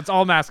episodes. That's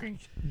all I'm asking.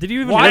 Did you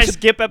even Did I Watch-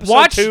 skip episode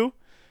watch- 2?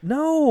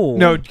 No.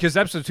 No, because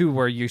episode 2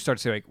 where you start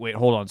to say like, wait,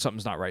 hold on,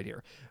 something's not right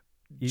here.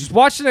 Just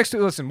watch the next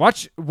two. Listen,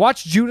 watch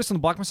Judas and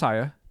the Black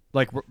Messiah,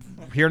 like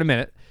here in a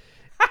minute,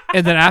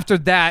 and then after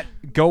that,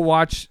 go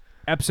watch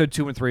episode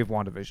 2 and 3 of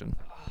WandaVision.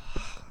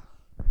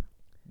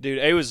 Dude,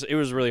 it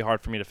was really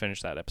hard for me to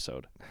finish that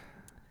episode.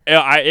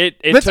 It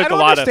Vince, took I a don't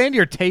lot of understand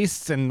your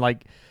tastes and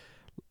like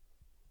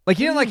you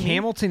didn't like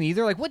Hamilton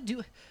either. Like, what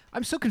do?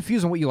 I'm so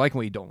confused on what you like and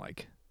what you don't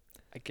like.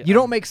 You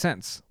don't make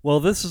sense. Well,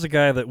 this is a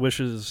guy that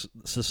wishes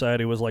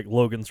society was like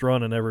Logan's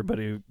Run and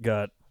everybody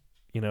got,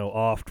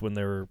 offed when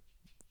they were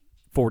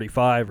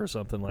 45 or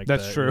something like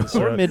That's that. true. It's,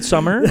 Or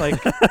Midsummer, like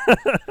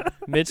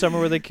Midsummer,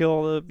 where they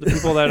kill the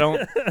people that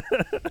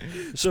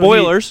don't.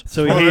 Spoilers.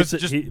 So he Well, hates let's it.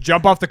 just He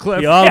jump off the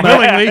cliff he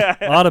willingly.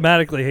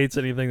 automatically hates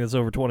anything that's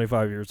over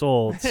 25 years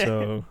old.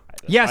 So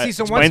Yeah, see,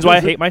 so explains once why I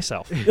hate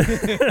myself.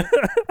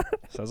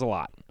 Says a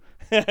lot.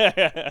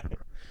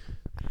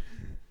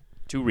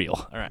 Too real.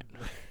 All right.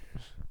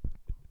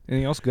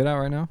 Anything else good out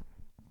right now?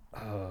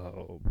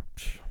 oh,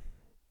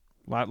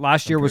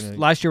 Last year was pretty-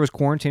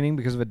 quarantining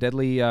because of a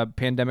deadly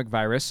pandemic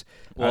virus.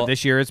 Well-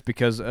 This year it's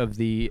because of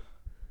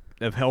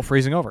hell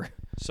freezing over.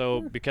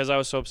 So because I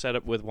was so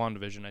upset with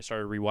WandaVision, I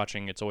started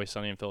rewatching It's Always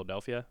Sunny in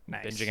Philadelphia.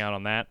 Nice. Binging out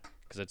on that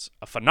because it's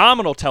a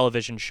phenomenal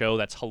television show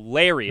that's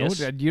hilarious.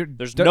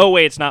 There's don't- no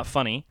way it's not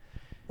funny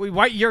Wait,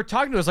 why you're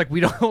talking to us like we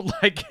don't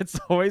like It's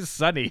Always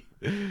Sunny?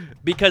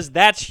 because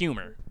that's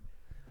humor.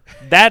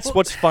 That's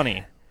what's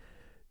funny.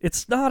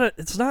 it's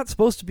not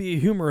supposed to be a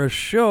humorous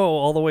show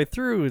all the way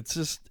through. It's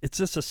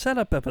just a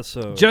setup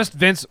episode. Just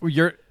Vince,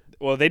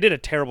 Well, they did a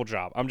terrible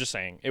job. I'm just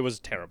saying it was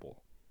terrible.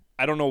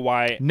 I don't know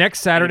why.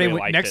 next Saturday.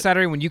 Anybody liked it.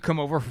 Saturday when you come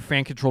over for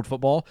fan controlled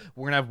football,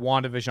 we're gonna have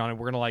WandaVision on, and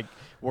we're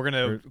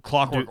gonna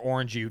Clockwork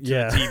Orange you to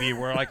yeah. the TV.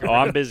 We're like, Oh,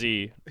 I'm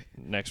busy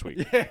next week.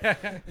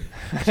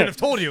 should have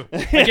told you.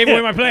 I gave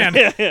away my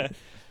plan.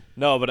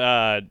 No, but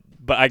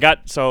I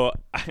got so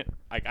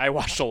I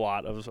watched a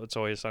lot of It's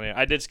Always Sunny.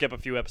 I did skip a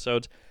few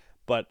episodes,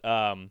 but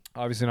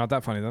Obviously not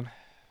that funny then.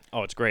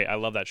 oh, it's great. I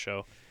love that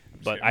show.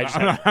 But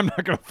I'm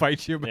not gonna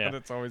fight you, man. Yeah.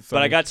 It's Always Sunny.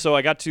 But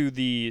I got to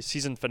the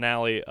season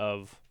finale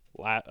of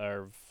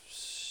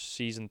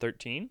season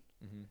 13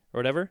 Mhm. or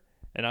whatever.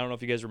 And I don't know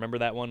if you guys remember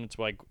that one. It's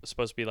like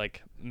supposed to be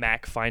like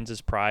Mac finds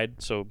his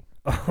pride. So,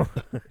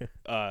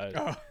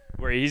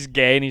 where he's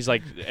gay and he's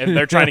like, and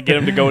they're trying to get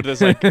him to go to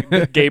this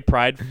like gay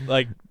pride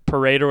like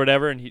parade or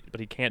whatever, but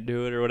he can't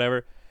do it or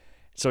whatever.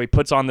 So he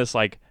puts on this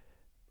like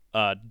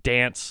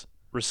dance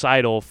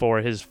recital for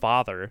his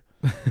father.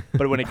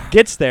 But when it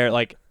gets there,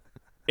 like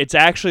it's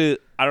actually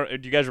do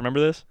you guys remember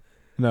this?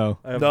 No.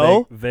 I have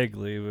No?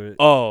 vaguely, but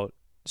Oh,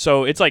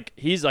 so it's like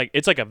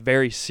it's like a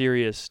very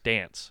serious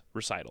dance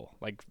recital.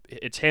 Like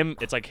it's him.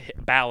 It's like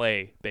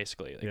ballet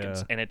basically. Like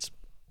Yeah. it's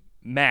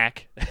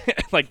Mac,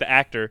 like the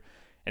actor,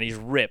 and he's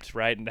ripped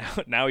right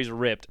now. He's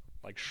ripped,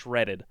 like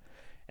shredded,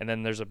 and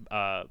then there's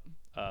a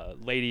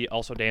lady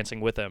also dancing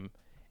with him,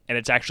 and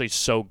it's actually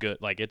so good.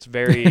 Like it's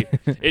very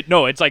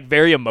it's like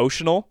very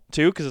emotional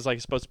too, because it's like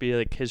supposed to be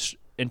like his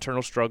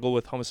internal struggle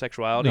with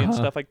homosexuality and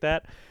stuff like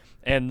that,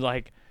 and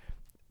like.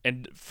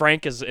 And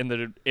Frank is in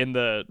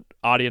the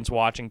audience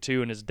watching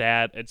too, and his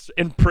dad it's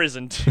in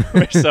prison too.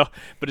 So,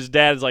 but his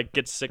dad is like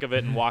gets sick of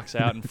it and walks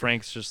out, and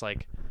Frank's just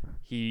like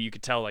you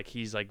could tell like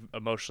he's like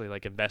emotionally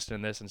like invested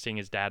in this, and seeing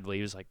his dad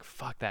leave is like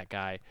fuck that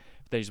guy.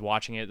 Then he's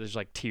watching it. There's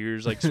like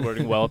tears like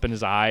squirting well up in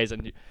his eyes,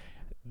 and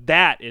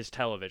that is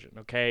television,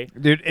 okay?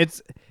 Dude,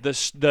 it's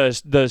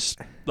The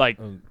like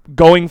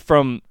going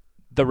from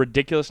the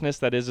ridiculousness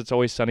that is It's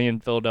Always Sunny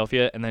in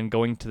Philadelphia, and then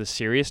going to the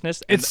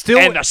seriousness. It's still-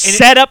 and the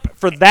setup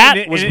for that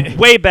and was it-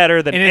 way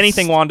better than and it's-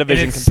 anything and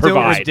WandaVision it's can still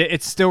provide.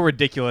 it's still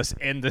ridiculous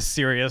in the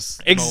serious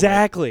moment.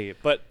 Exactly,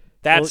 but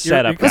that Well, you're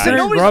setup, considering- Listen, guys.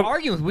 nobody's Rob-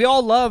 arguing. We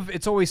all love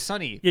It's Always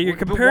Sunny. Yeah, you're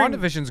But comparing-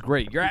 WandaVision's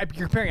great. You're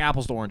comparing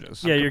apples to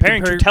oranges. yeah, you're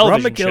comparing two comparing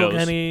television Ron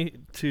shows. McGillicuddy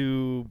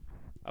to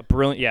A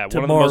brilliant, to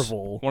one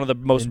Marvel of the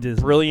most and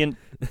Disney. brilliant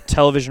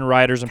television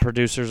writers and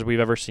producers we've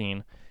ever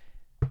seen,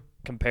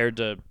 compared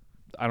to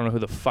I don't know who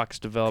the fuck's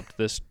developed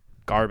this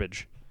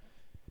garbage.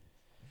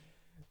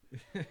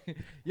 I'm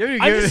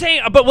just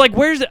saying, but like,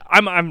 where's the?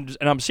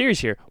 I'm serious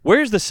here.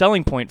 Where's the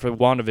selling point for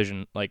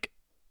WandaVision? Like,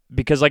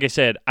 because like I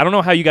said, I don't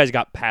know how you guys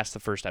got past the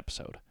first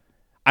episode.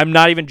 I'm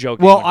not even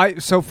joking. Well,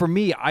 so for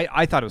me,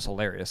 I thought it was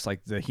hilarious,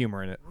 like the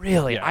humor in it.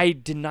 really, Yeah. I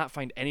did not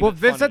find any. Well,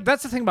 of it funny.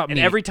 that's the thing about And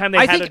me. every time they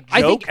I had think, a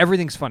I think joke-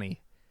 everything's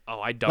funny. Oh,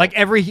 I don't. Like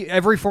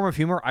every form of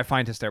humor, I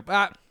find hysterical.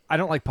 I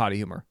don't like potty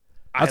humor.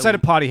 Outside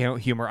of potty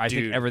humor, I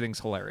think Dude, everything's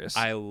hilarious.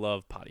 I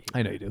love potty humor.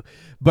 I know you do,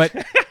 but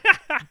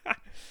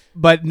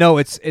but no,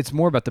 it's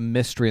more about the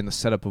mystery and the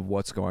setup of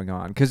what's going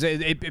on, because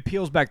it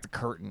peels back the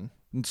curtain.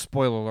 And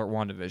spoiler alert: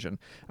 WandaVision.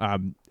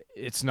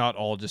 It's not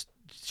all just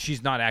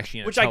she's not actually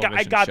in a Which I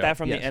television got show. that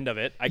from Yes. the end of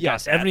it. I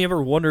Yes, got that. Haven't you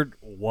ever wondered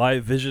why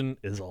Vision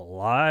is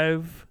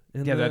alive?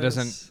 In Yeah, that this?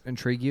 doesn't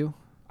intrigue you.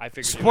 I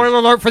figured. Spoiler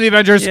alert for the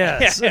Avengers.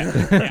 Yes.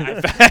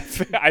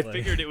 I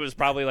figured it was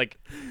probably like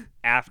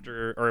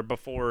after or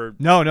before.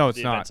 No, it's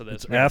the not. events of this.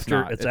 It's No, it's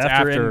after. not. It's It's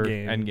after after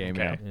Endgame. Endgame,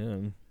 Okay.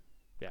 Yeah.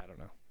 Yeah, I don't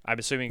know. I'm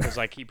assuming because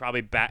like he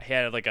probably he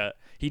had like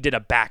he did a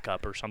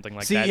backup or something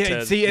like See, that.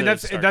 yeah, to and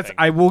that's start that's. things.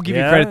 I will give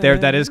you Yeah, credit there. yeah,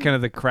 That yeah. is kind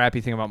of the crappy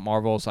thing about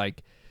Marvel. Is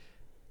like,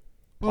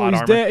 Plot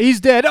he's armor. dead. He's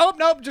dead. Oh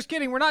nope, just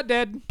kidding. We're not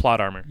dead. plot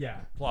armor. Yeah,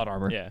 plot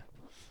armor. Yeah.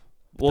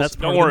 Well, That's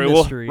don't part of worry. the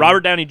We'll, mystery.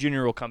 Robert Downey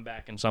Jr. will come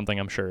back in something,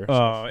 I'm sure.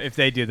 Oh, if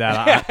they do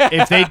that,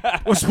 if they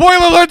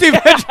spoiler alert, the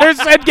Avengers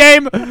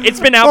Endgame. It's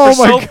been out Oh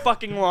for my so God.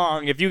 fucking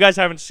long. If you guys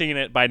haven't seen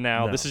it by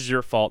now, No. this is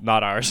your fault,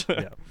 not ours.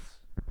 Yeah.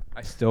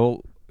 I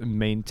still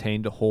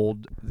maintain to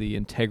hold the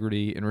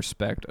integrity and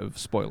respect of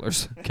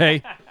spoilers.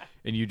 Okay,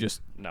 and you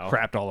just No.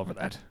 crapped all over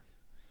that.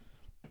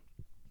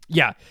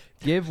 Yeah,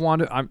 give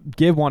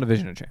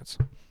WandaVision a chance.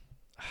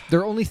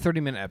 They're only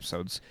 30-minute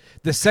episodes.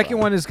 The second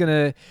one's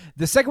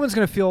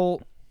gonna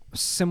feel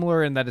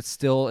similar in that it's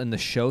still in the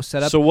show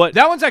setup. So what-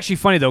 That one's actually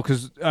funny though,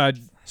 because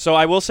So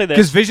I will say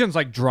this. Vision's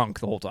like drunk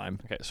the whole time.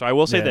 Okay, so I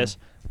will say Yeah. this.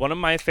 One of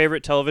my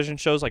favorite television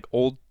shows, like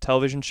old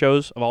television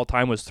shows of all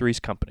time, was Three's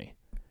Company.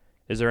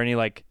 Is there any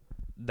like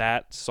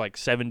that's like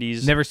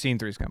 70s? Never seen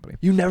Three's Company.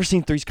 You've never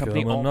seen Three's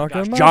Company? Come Oh and my knock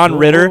gosh. on my John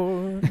Ritter.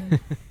 door.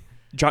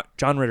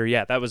 John Ritter,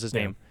 yeah, that was his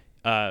Yeah.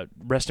 name.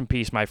 Rest in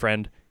peace, my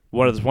friend.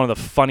 One of the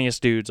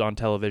funniest dudes on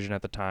television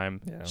at the time.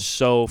 Yeah.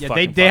 So Yeah,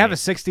 fucking they have a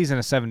funny. 60s and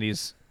a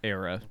 70s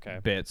era Okay.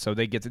 bit, so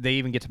they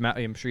even get to.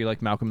 I'm sure you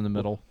like Malcolm in the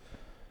Middle.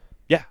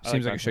 Yeah, I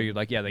Seems like a that. show you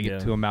like. Yeah, they get Yeah.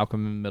 to a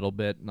Malcolm in the Middle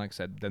bit, and like I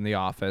said, then The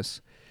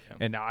Office, Yeah.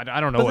 and I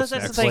don't know But what's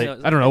that's the next.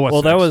 thing, I don't know what's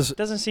Well, that next. was It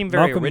doesn't seem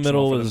very Malcolm original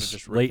Middle for them to was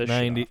just rip late this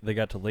shit 90s. off. They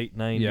got to late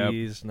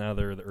 90s. Now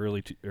they're the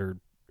early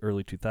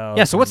 2000s.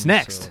 Yeah, so what's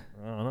next? so,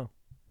 I don't know.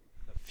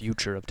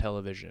 Future of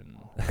television.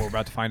 We're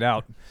about to find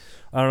out.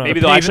 I don't know. Maybe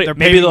they're they'll paving- they're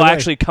maybe paving they'll the way.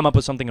 actually come up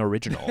with something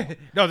original.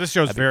 No, this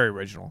show's very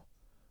original.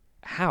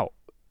 How?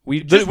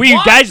 We Just we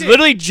watch guys it.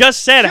 literally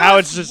just said how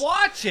it's just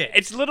watch it.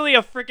 it's literally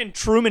a freaking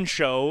Truman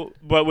Show,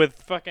 but with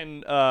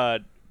fucking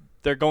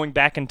they're going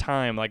back in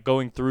time, like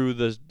going through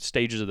the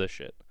stages of this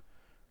shit.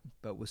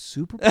 but with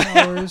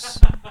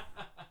superpowers.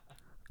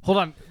 Hold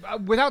on,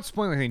 without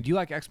spoiling anything, do you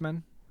like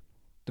X-Men,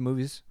 the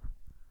movies?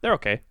 They're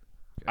okay.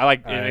 I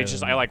like it's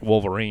just I like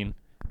Wolverine.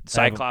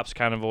 Cyclops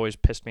kind of always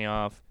pissed me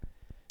off.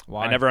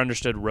 Why? I never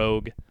understood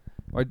Rogue.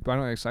 Why don't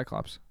I like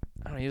Cyclops?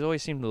 I don't know. He's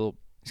always seemed a little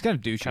He's kind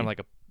of douchey. kind of like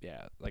a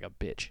like a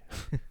bitch.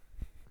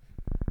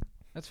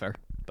 That's fair.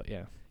 But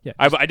yeah. Yeah.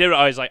 I did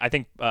always like. I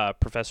think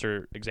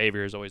Professor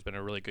Xavier has always been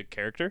a really good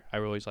character. I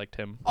always liked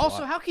him. a Also,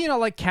 lot. how can you not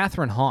like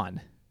Catherine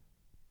Hahn?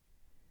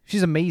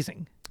 She's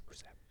amazing.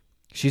 Who's that?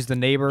 She's the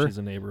neighbor She's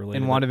a neighbor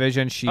lady. in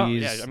WandaVision. She's Oh,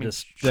 yeah, I mean,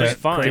 Just she's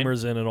fine.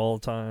 Kramer's in it all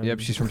the time. yep.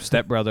 She's from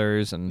Step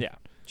Brothers and Yeah,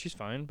 she's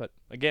fine. But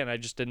again, I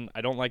just didn't.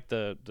 I don't like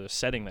the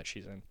setting that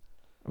she's in.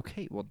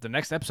 Okay, well, the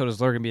next episode is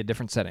literally gonna be a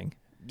different setting.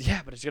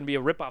 Yeah, but it's gonna be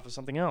a ripoff of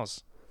something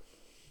else.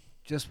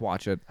 Just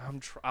watch it.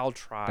 I'll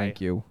try. Thank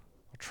you.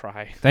 I'll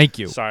try. Thank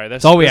you. Sorry,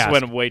 That's all we this ask.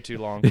 went way too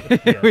long.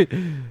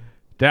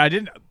 I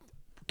didn't.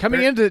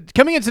 Coming in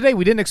today,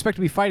 we didn't expect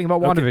to be fighting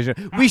about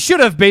WandaVision. We should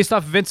have, based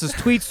off Vince's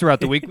tweets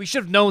throughout the week. We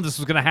should have known this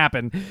was going to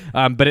happen,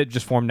 but it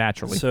just formed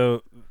naturally.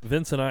 So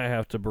Vince and I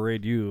have to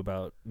berate you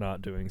about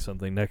not doing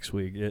something next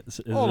week.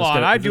 Hold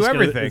on, I do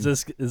everything.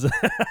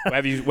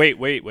 Have you? Wait.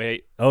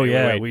 Oh, Wait,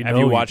 yeah, wait. we Have know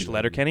you you watched do.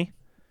 Letterkenny?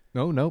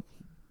 No, nope.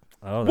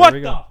 Oh, there What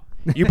we go.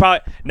 You probably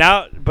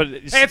now, but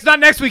Hey, it's not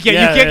next week yet.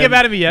 Yeah, you can't get and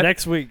mad at me yet.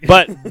 Next week.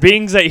 but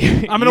being that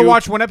I'm going to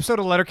watch one episode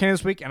of Letterkenny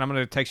this week, and I'm going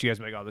to text you guys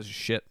and be like, oh, this is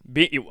shit.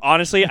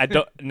 Honestly, I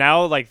don't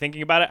now. Like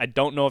thinking about it, I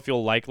don't know if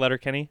you'll like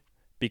Letterkenny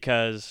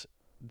because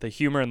the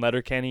humor in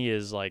Letterkenny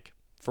is like,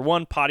 for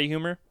one, potty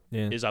humor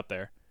Yeah. is up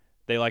there.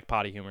 They like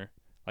potty humor,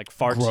 like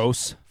farts,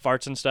 Gross.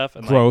 and stuff.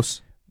 And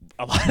Gross.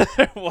 Like, a lot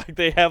of, like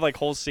they have like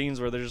whole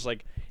scenes where they're just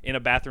like in a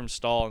bathroom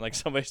stall and like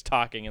somebody's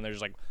talking and they're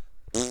just like,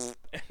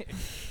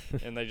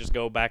 and they just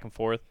go back and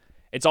forth.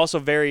 It's also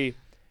very.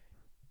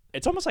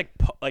 It's almost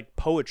like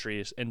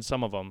poetry in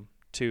some of them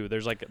too.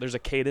 There's a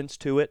cadence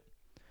to it.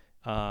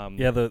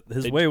 Yeah,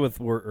 his way with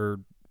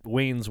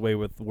Wayne's way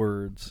with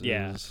words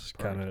Yeah, is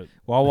kind of.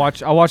 Well,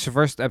 I'll watch the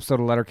first episode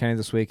of Letterkenny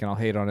this week, and I'll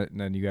hate on it, and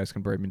then you guys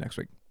can berate me next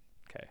week.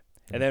 Okay,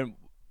 and then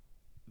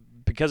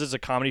because it's a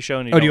comedy show,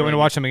 and Do you want me to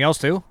watch something else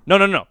too?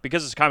 No.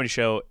 Because it's a comedy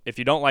show, if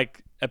you don't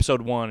like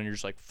episode 1 and you're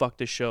just like, fuck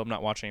this show, I'm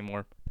not watching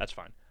anymore, that's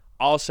fine.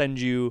 I'll send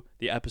you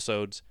the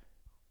episodes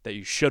that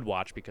you should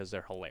watch because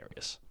they're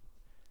hilarious.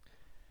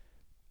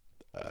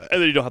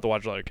 And then you don't have to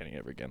watch Letterkenny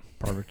ever again.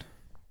 Perfect.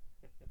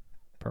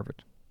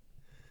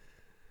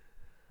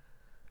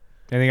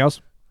 Anything else?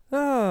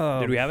 Oh.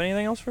 Did we have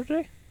anything else for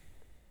today?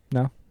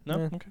 No. No?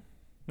 Yeah. Okay.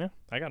 Yeah,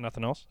 I got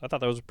nothing else. I thought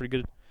that was a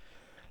pretty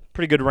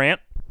good rant.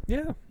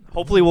 Yeah.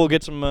 Hopefully we'll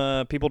get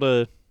some people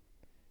to,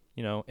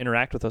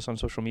 interact with us on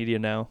social media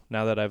now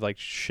that I've like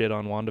shit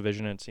on WandaVision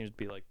and it seems to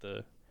be like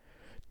the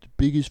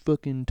biggest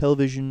fucking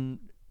television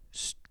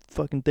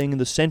fucking thing in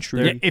the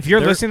century. Yeah, if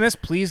you're listening to this,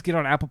 please get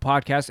on Apple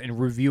Podcasts and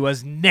review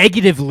us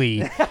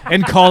negatively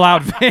and call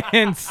out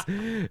Vince.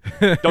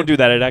 Don't do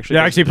that. It actually.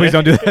 Yeah, actually, please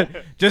don't do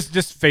that. Just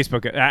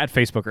Facebook at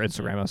Facebook or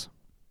Instagram us.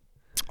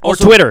 Or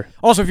Twitter.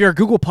 Also, if you're a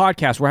Google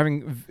Podcast, we're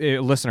having a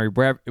listener.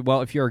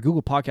 Well, if you're a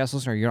Google Podcast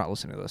listener, you're not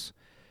listening to this.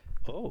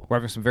 Oh. We're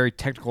having some very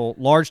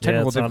large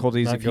technical it's not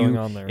difficulties. going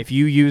on there. If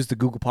you use the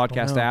Google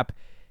Podcast no. app,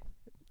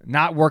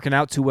 not working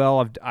out too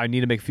well. I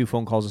need to make a few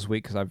phone calls this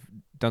week because I've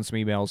done some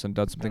emails and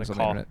done some things on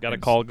the internet. Got to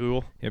call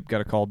Google. Yep, got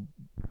to call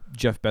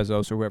Jeff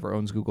Bezos or whoever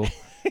owns Google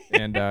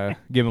and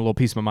give him a little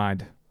peace of my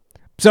mind.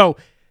 So,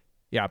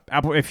 yeah,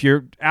 Apple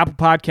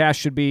Podcast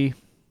should be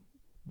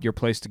your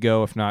place to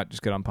go. If not,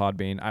 just get on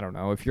Podbean. I don't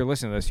know. If you're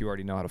listening to this, you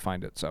already know how to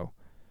find it. So,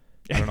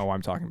 I don't know why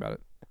I'm talking about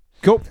it.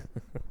 Cool.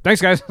 Thanks,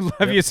 guys.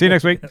 Love you. See you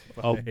next week.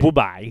 Oh,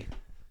 bye-bye.